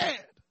has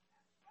said.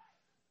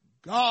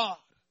 God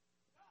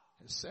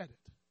has said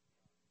it.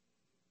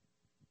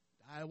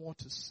 I want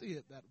to see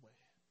it that way.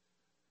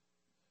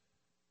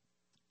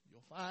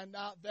 You'll find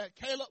out that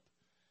Caleb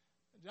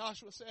and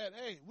Joshua said,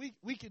 hey,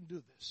 we can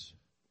do this.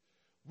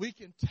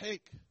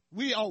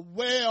 We are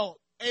well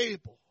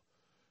able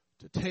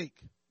to take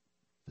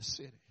the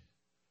city.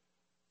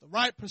 The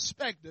right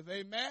perspective,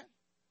 amen,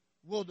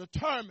 will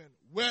determine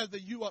whether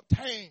you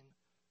obtain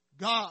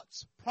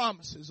God's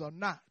promises or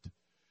not.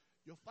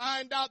 You'll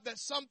find out that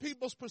some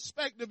people's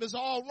perspective is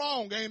all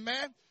wrong,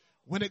 amen,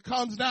 when it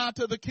comes down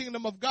to the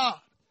kingdom of God,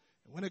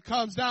 when it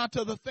comes down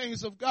to the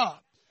things of God.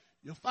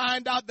 You'll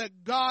find out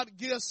that God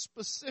gives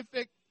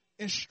specific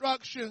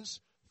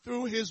instructions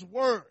through his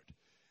word,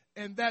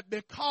 and that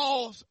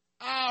because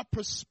our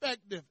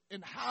perspective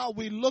and how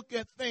we look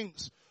at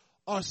things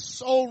are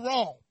so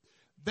wrong,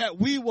 that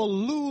we will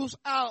lose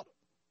out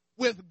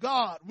with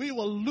God. We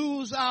will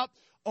lose out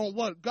on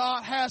what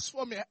God has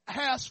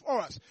for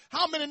us.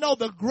 How many know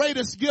the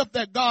greatest gift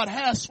that God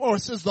has for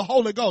us is the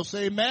Holy Ghost?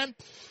 Amen.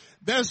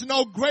 There's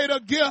no greater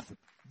gift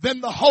than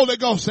the Holy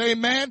Ghost.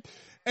 Amen.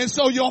 And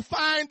so you'll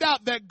find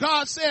out that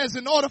God says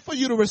in order for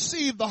you to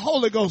receive the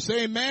Holy Ghost,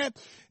 amen,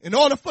 in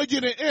order for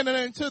you to enter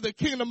into the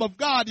kingdom of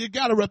God, you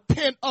got to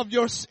repent of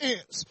your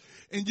sins.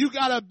 And you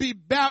got to be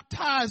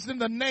baptized in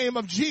the name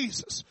of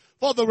Jesus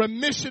for the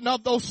remission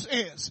of those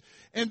sins.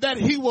 And that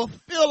he will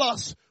fill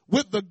us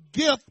with the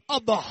gift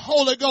of the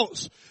Holy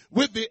Ghost,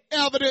 with the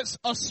evidence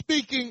of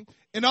speaking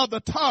in other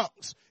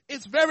tongues.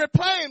 It's very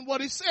plain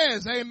what he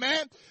says,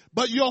 amen.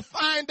 But you'll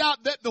find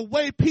out that the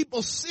way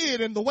people see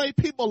it and the way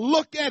people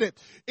look at it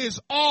is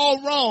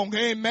all wrong,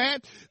 amen.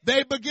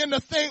 They begin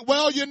to think,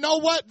 well, you know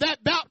what?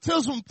 That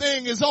baptism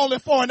thing is only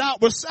for an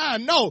outward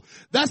sign. No,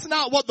 that's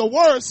not what the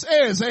word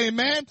says,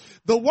 amen.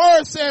 The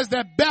word says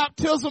that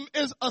baptism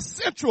is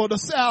essential to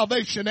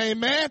salvation,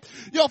 amen.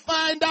 You'll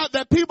find out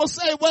that people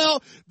say,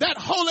 well, that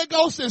Holy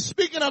Ghost is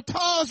speaking of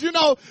tongues, you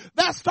know,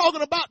 that's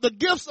talking about the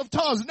gifts of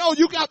tongues. No,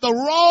 you got the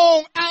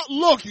wrong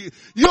outlook.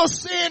 You're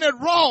seeing it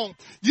wrong.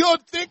 You're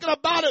thinking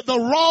about it the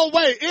wrong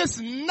way. It's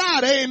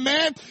not,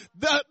 amen.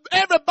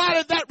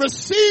 Everybody that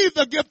received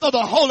the gift of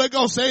the Holy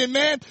Ghost,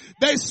 amen,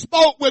 they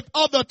spoke with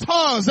other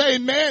tongues,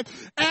 amen,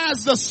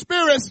 as the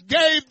spirits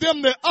gave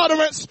them the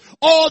utterance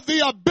or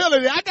the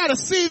ability. I gotta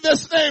see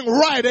this thing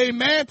right,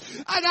 amen.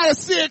 I gotta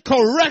see it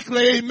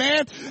correctly,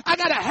 amen. I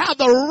gotta have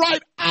the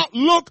right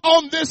outlook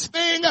on this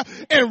thing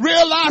and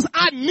realize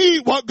I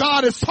need what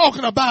God is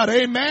talking about,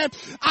 amen.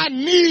 I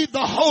need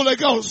the Holy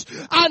Ghost.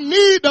 I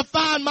need to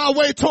find my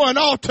way to an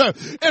altar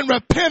and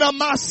repent of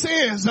my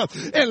sins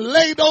and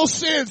lay those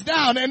sins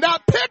down and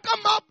not pick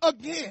them up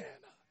again.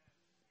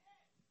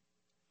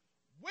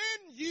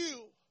 When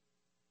you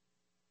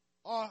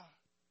are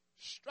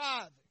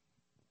striving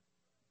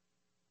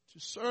to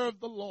serve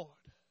the Lord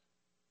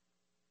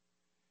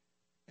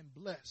and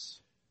bless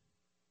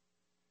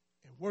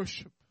and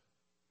worship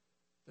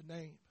the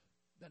name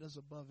that is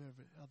above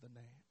every other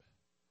name,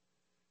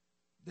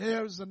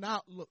 there's an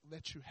outlook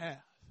that you have.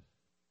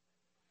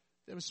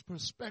 There's a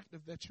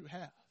perspective that you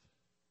have.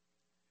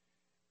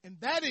 And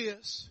that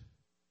is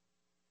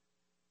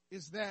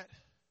that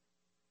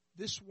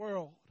this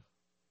world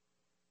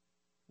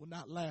will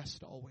not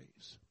last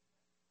always.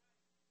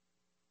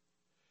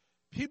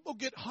 People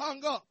get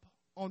hung up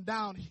on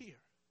down here.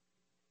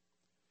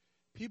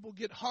 People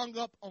get hung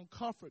up on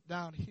comfort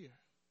down here.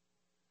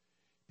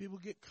 People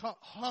get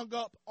hung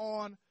up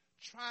on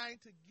trying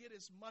to get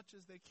as much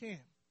as they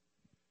can.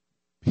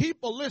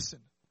 People,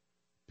 listen,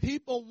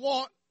 people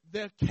want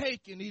their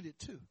cake and eat it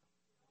too.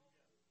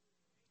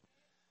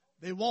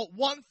 They want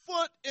 1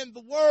 foot in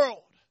the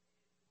world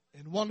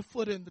and 1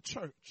 foot in the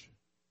church.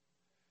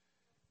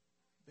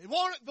 They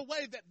want it the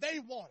way that they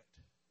want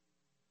it.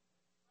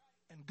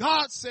 And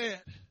God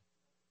said,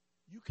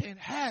 you can't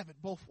have it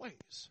both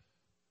ways.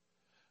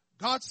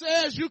 God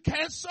says you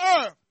can't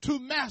serve two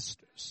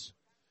masters.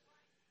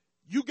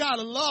 You got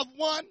to love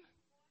one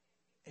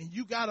and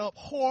you got to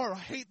abhor or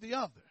hate the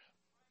other.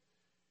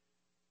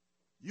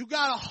 You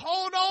got to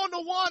hold on to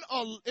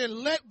one and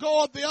let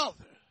go of the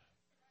other.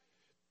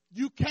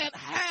 You can't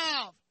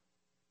have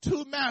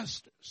two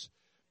masters.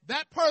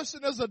 That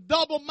person is a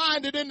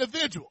double-minded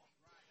individual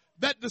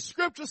that the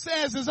scripture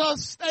says is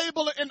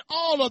unstable in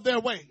all of their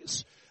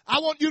ways. I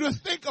want you to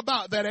think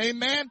about that,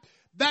 amen.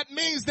 That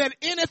means that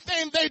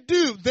anything they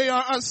do, they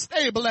are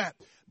unstable at.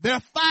 Their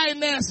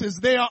finances,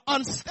 they are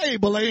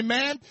unstable,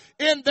 amen.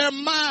 In their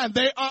mind,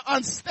 they are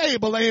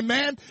unstable,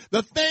 amen.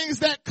 The things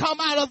that come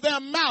out of their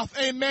mouth,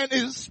 amen,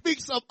 it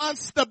speaks of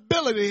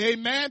instability,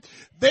 amen.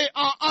 They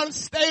are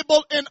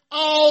unstable in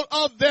all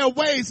of their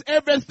ways.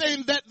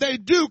 Everything that they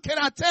do, can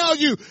I tell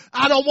you,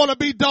 I don't want to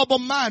be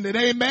double-minded,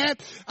 amen.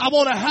 I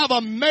want to have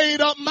a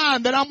made-up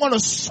mind that I'm going to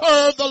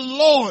serve the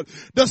Lord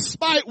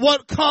despite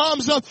what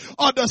comes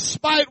or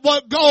despite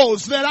what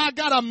goes. That I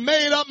got a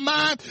made-up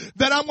mind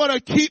that I'm going to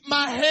keep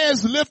my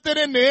hands lifted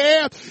in the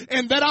air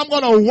and that I'm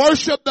going to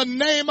worship the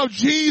name of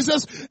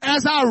Jesus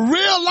as I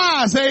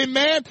realize,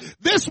 amen,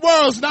 this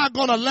world's not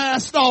going to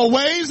last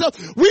always.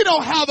 We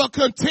don't have a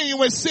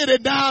continuous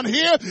sitting down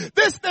here.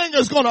 This thing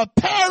is going to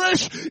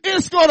perish.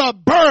 It's going to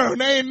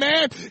burn,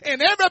 amen.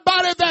 And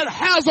everybody that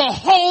has a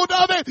hold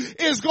of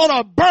it is going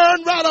to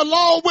burn right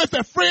along with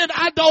it. Friend,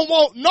 I don't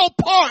want no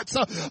parts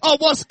of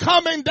what's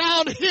coming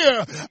down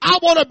here. I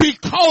want to be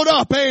caught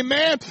up,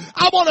 amen.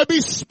 I want to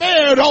be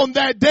spared on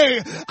that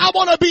day. I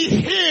want to be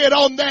hid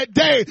on that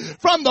day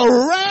from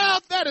the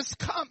wrath that is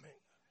coming.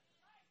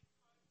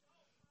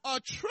 A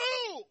true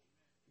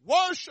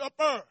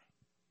worshiper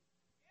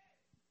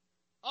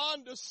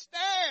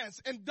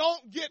understands and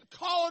don't get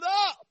caught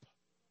up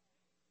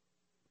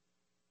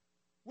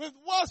with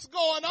what's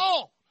going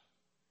on.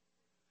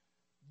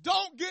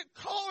 Don't get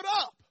caught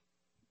up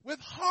with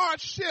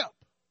hardship.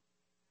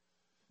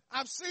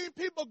 I've seen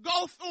people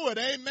go through it,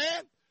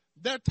 amen.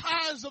 There are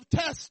times of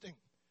testing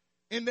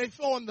and they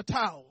throw in the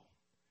towel.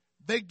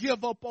 They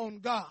give up on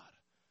God.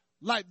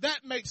 Like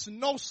that makes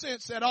no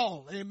sense at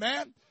all,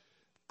 amen.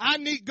 I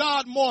need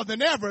God more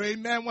than ever,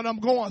 amen, when I'm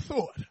going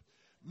through it.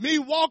 Me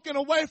walking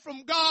away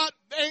from God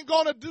ain't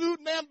gonna do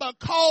nothing but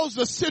cause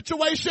the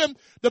situation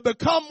to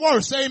become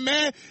worse,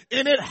 amen.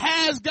 And it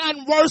has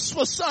gotten worse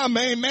for some,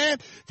 amen.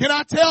 Can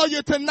I tell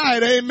you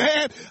tonight,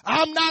 amen,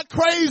 I'm not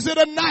crazy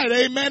tonight,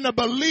 amen, to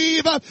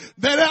believe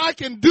that I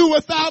can do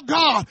without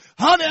God.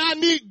 Honey, I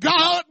need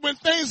God when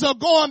things are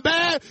going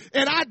bad,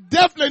 and I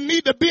definitely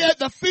need to be at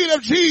the feet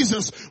of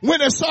Jesus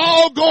when it's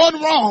all going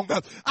wrong.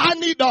 I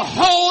need to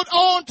hold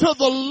on to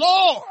the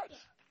Lord.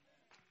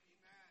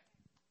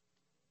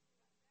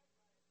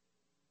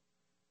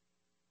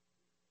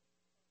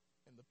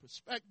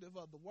 Perspective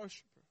of the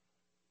worshiper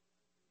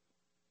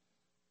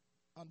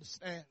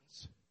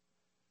understands.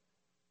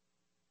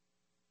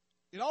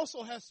 It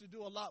also has to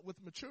do a lot with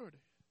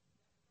maturity.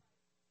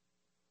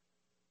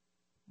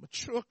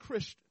 Mature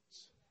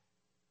Christians,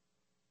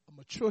 a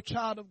mature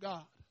child of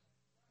God,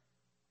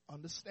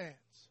 understands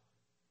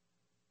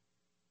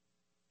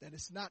that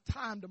it's not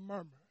time to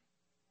murmur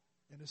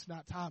and it's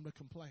not time to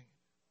complain.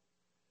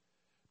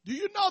 Do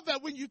you know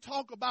that when you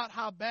talk about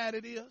how bad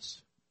it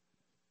is,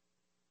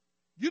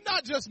 you're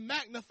not just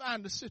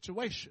magnifying the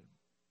situation.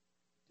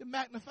 You're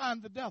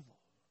magnifying the devil.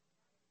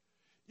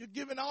 You're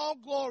giving all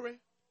glory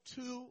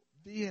to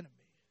the enemy.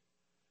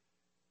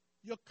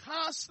 You're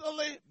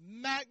constantly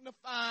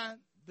magnifying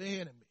the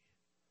enemy.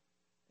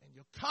 And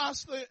you're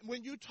constantly,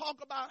 when you talk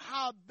about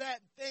how that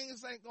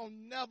things ain't going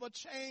to never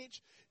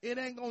change, it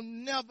ain't going to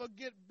never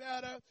get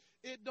better,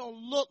 it don't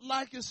look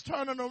like it's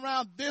turning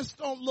around, this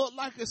don't look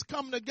like it's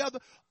coming together,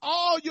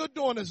 all you're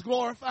doing is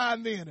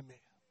glorifying the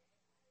enemy.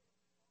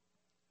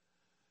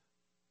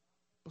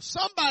 But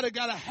somebody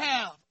got to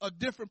have a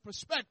different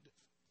perspective.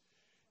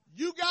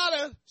 You got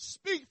to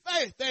speak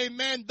faith,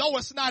 amen, though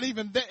it's not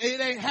even, it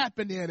ain't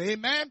happened yet,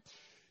 amen.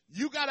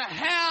 You got to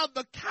have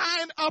the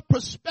kind of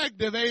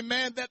perspective,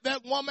 amen,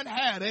 that woman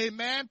had,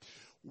 amen,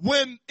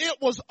 when it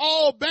was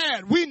all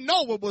bad. We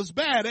know it was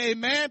bad,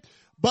 amen.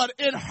 But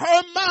in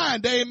her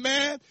mind,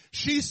 amen,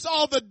 she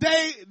saw the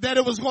day that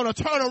it was going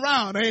to turn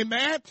around,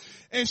 amen.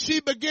 And she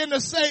began to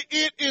say,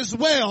 it is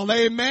well,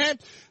 amen.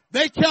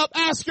 They kept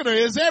asking her,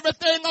 is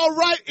everything all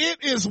right?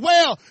 It is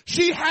well.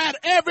 She had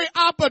every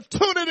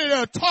opportunity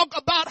to talk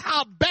about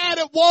how bad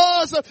it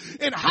was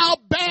and how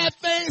bad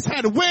things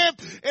had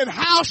went and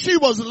how she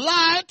was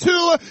lied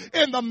to.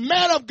 And the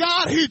man of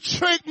God, he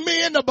tricked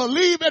me into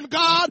believing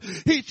God.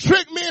 He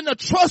tricked me into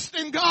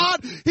trusting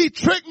God. He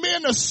tricked me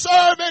into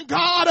serving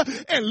God.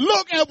 And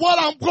look at what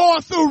I'm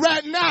going through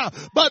right now.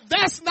 But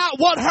that's not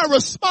what her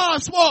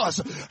response was.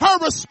 Her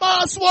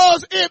response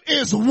was, it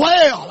is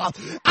well.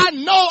 I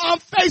know I'm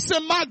facing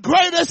my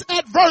greatest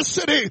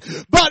adversity,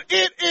 but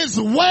it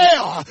is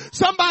well.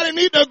 Somebody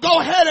need to go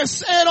ahead and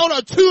say it on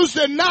a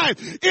Tuesday night.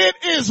 It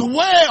is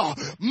well.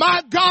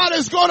 My God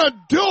is going to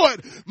do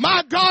it.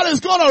 My God is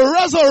going to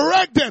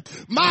resurrect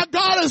it. My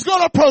God is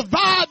going to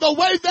provide the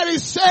way that he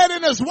said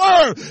in his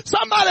word.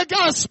 Somebody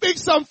got to speak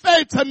some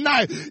faith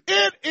tonight.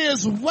 It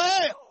is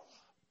well.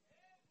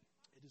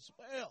 It is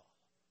well.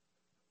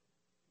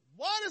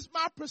 What is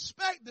my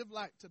perspective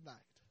like tonight?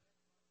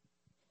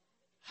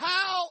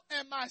 How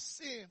am I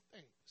seeing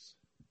things?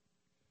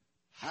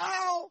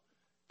 How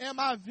am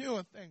I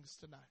viewing things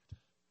tonight?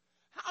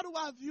 How do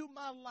I view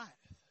my life?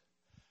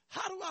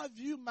 How do I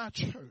view my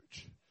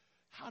church?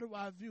 How do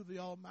I view the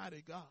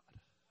Almighty God?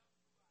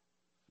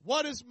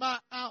 What is my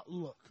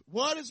outlook?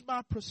 What is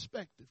my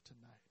perspective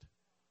tonight?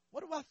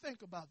 What do I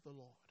think about the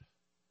Lord?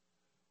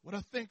 What do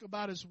I think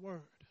about His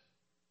Word?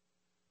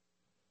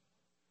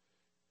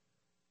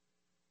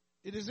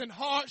 It is in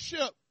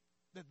hardship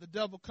that the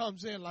devil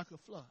comes in like a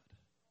flood.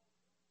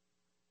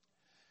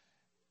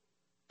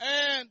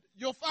 And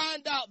you'll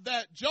find out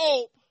that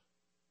Job,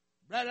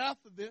 right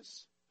after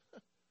this,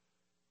 the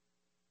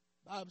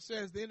Bible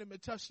says the enemy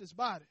touched his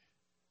body.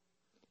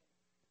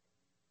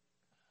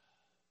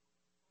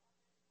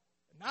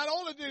 Not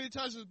only did he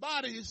touch his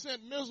body, he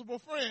sent miserable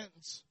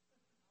friends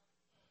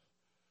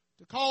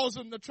to cause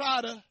him to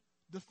try to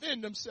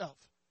defend himself.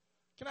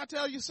 Can I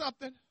tell you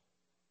something?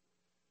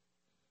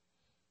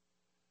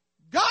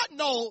 God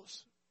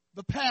knows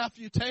the path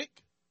you take.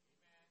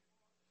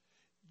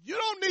 You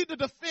don't need to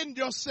defend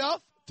yourself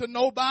to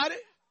nobody.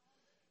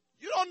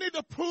 You don't need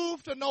to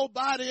prove to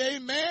nobody,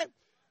 amen,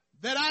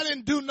 that I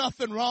didn't do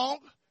nothing wrong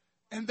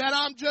and that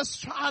I'm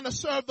just trying to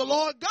serve the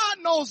Lord.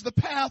 God knows the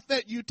path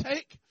that you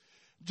take.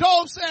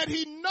 Job said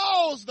he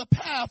knows the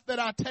path that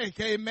I take,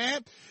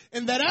 amen,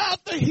 and that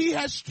after he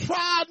has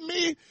tried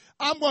me,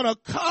 I'm going to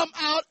come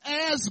out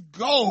as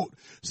gold.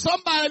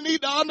 Somebody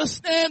need to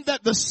understand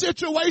that the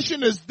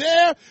situation is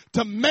there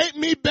to make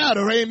me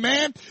better,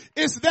 amen.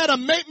 It's there to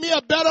make me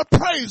a better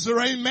praiser,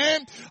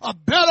 amen, a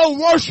better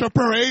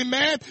worshiper,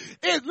 amen.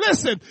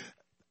 Listen,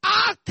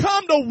 I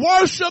come to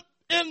worship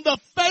in the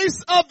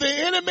face of the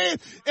enemy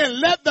and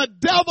let the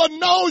devil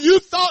know you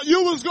thought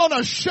you was going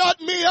to shut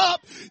me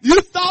up.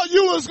 You thought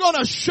you was going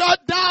to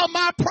shut down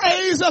my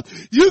praise.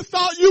 You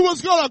thought you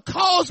was going to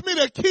cause me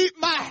to keep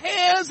my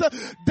hands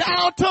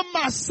down to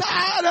my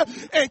side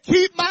and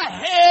keep my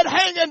head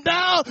hanging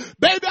down.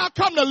 Baby, I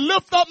come to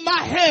lift up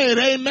my head.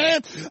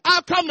 Amen.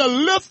 I come to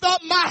lift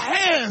up my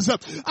hands.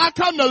 I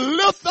come to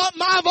lift up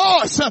my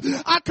voice.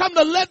 I come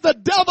to let the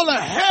devil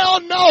in hell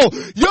know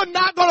you're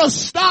not going to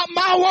stop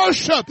my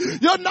worship.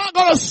 You're not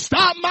going to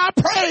stop my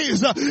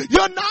praise.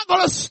 You're not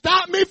going to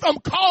stop me from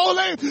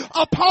calling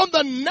upon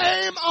the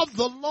name of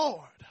the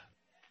Lord.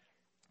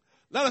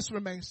 Let us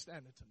remain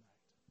standing tonight.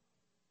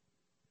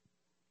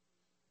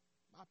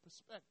 My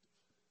perspective.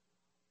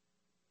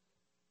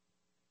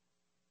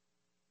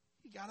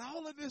 He got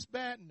all of this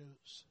bad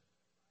news.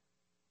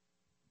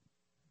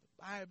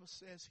 The Bible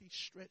says he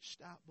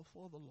stretched out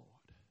before the Lord.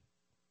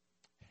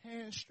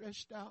 Hands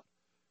stretched out,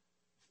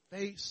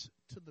 face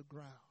to the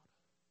ground.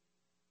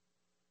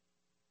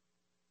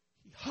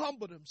 He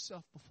humbled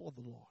himself before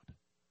the Lord.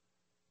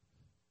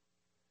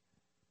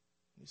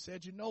 He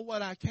said, you know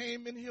what? I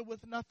came in here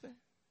with nothing.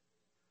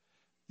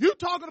 You're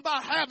talking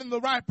about having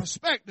the right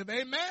perspective,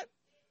 amen?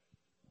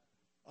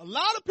 A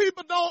lot of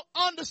people don't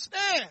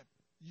understand.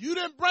 You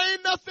didn't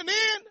bring nothing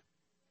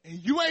in,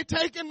 and you ain't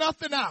taking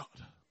nothing out.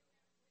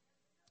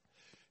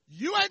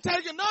 You ain't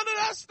taking none of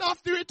that stuff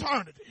through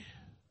eternity.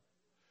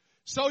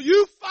 So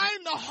you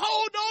find a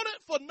hold on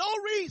it for no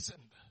reason.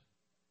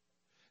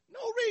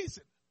 No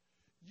reason.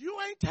 You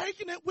ain't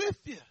taking it with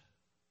you.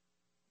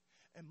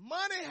 And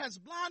money has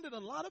blinded a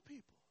lot of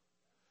people.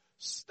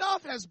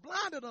 Stuff has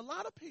blinded a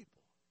lot of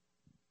people.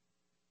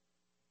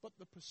 But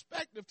the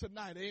perspective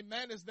tonight,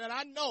 amen, is that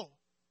I know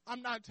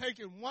I'm not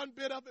taking one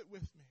bit of it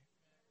with me.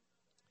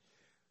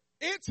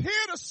 It's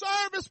here to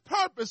serve its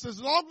purpose as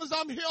long as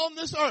I'm here on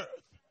this earth.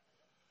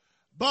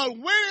 But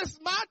when it's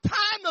my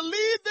time to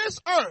leave this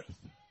earth,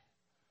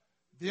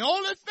 the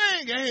only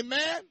thing,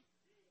 amen,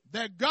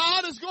 that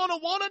God is going to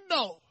want to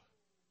know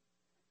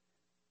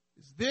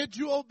is, did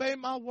you obey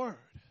my word?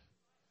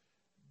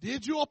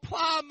 Did you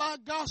apply my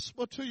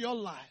gospel to your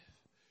life?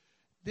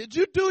 Did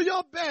you do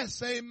your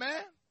best,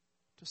 amen,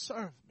 to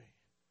serve me,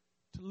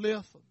 to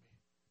live for me,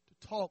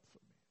 to talk for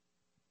me?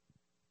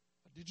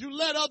 Or did you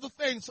let other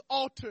things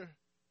alter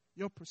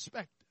your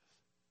perspective?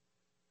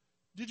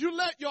 Did you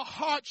let your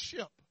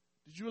hardship,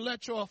 did you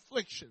let your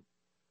affliction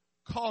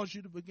cause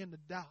you to begin to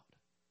doubt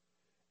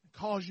and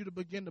cause you to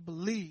begin to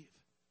believe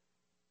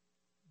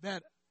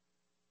that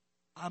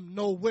I'm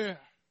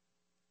nowhere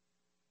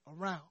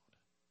around?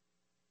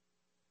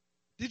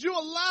 Did you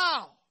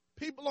allow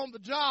people on the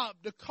job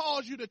to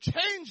cause you to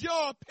change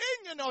your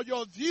opinion or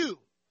your view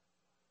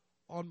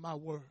on my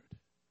word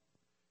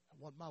and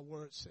what my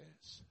word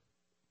says?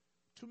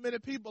 Too many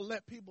people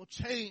let people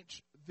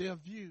change their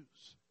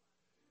views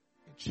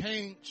and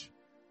change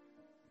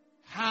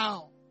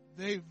how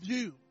they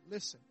view,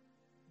 listen,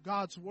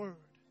 God's word,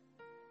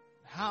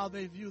 how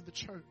they view the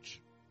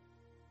church.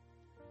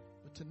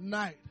 But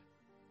tonight,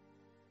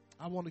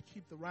 I want to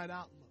keep the right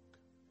outlook.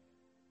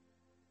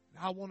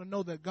 And I want to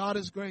know that God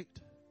is great.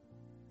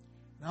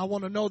 And I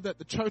want to know that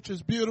the church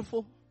is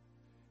beautiful,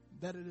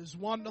 that it is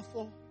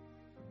wonderful,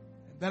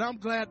 and that I'm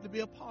glad to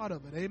be a part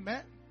of it.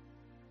 Amen.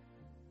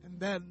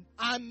 And that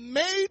I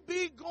may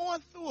be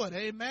going through it.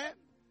 Amen.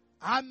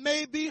 I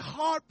may be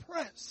hard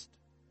pressed.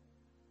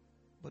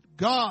 But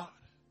God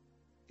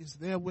is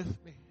there with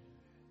me.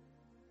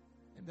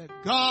 And that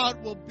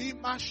God will be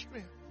my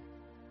strength.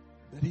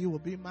 That he will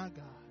be my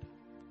God.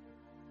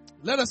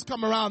 Let us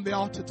come around the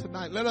altar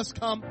tonight. Let us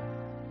come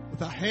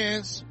with our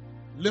hands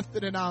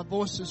lifted and our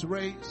voices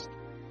raised.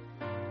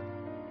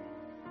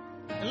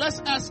 And let's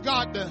ask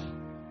God to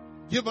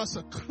give us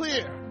a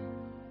clear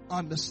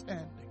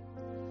understanding.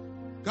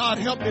 God,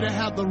 help me to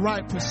have the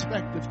right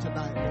perspective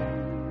tonight,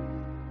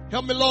 Lord.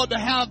 Help me, Lord, to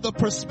have the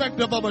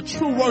perspective of a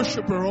true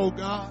worshiper, oh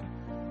God.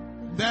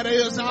 That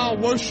is, I'll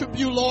worship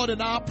you, Lord,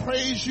 and I'll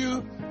praise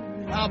you.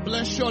 I'll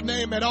bless your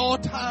name at all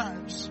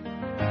times.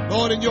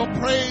 Lord, and your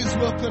praise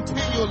will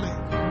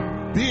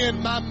continually be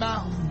in my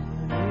mouth.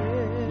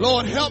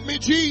 Lord, help me,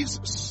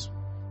 Jesus,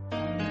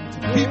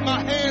 to keep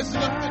my hands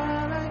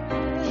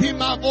lifted, keep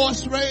my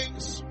voice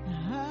raised,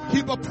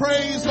 keep a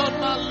praise on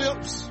my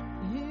lips.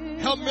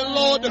 Help me,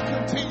 Lord, to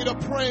continue to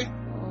pray.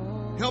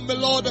 Help me,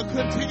 Lord, to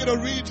continue to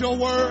read your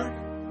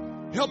word.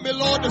 Help me,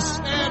 Lord, to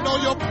stand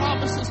on your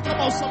promises. Come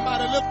on,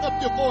 somebody, lift up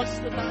your voice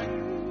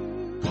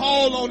tonight.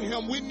 Call on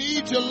him. We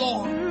need you,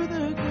 Lord.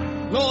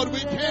 Lord, we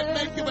can't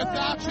make it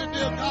without you,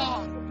 dear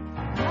God.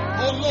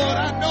 Oh, Lord,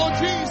 I know,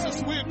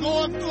 Jesus, we're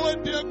going through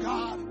it, dear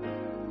God.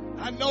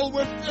 I know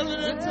we're feeling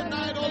it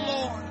tonight, oh,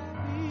 Lord.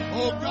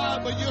 Oh,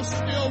 God, but you're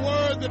still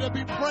worthy to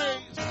be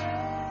praised.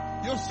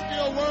 You're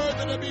still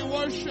worthy to be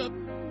worshiped.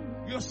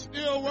 You're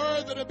still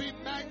worthy to be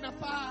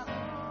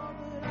magnified.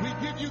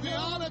 We give you the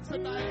honor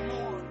tonight,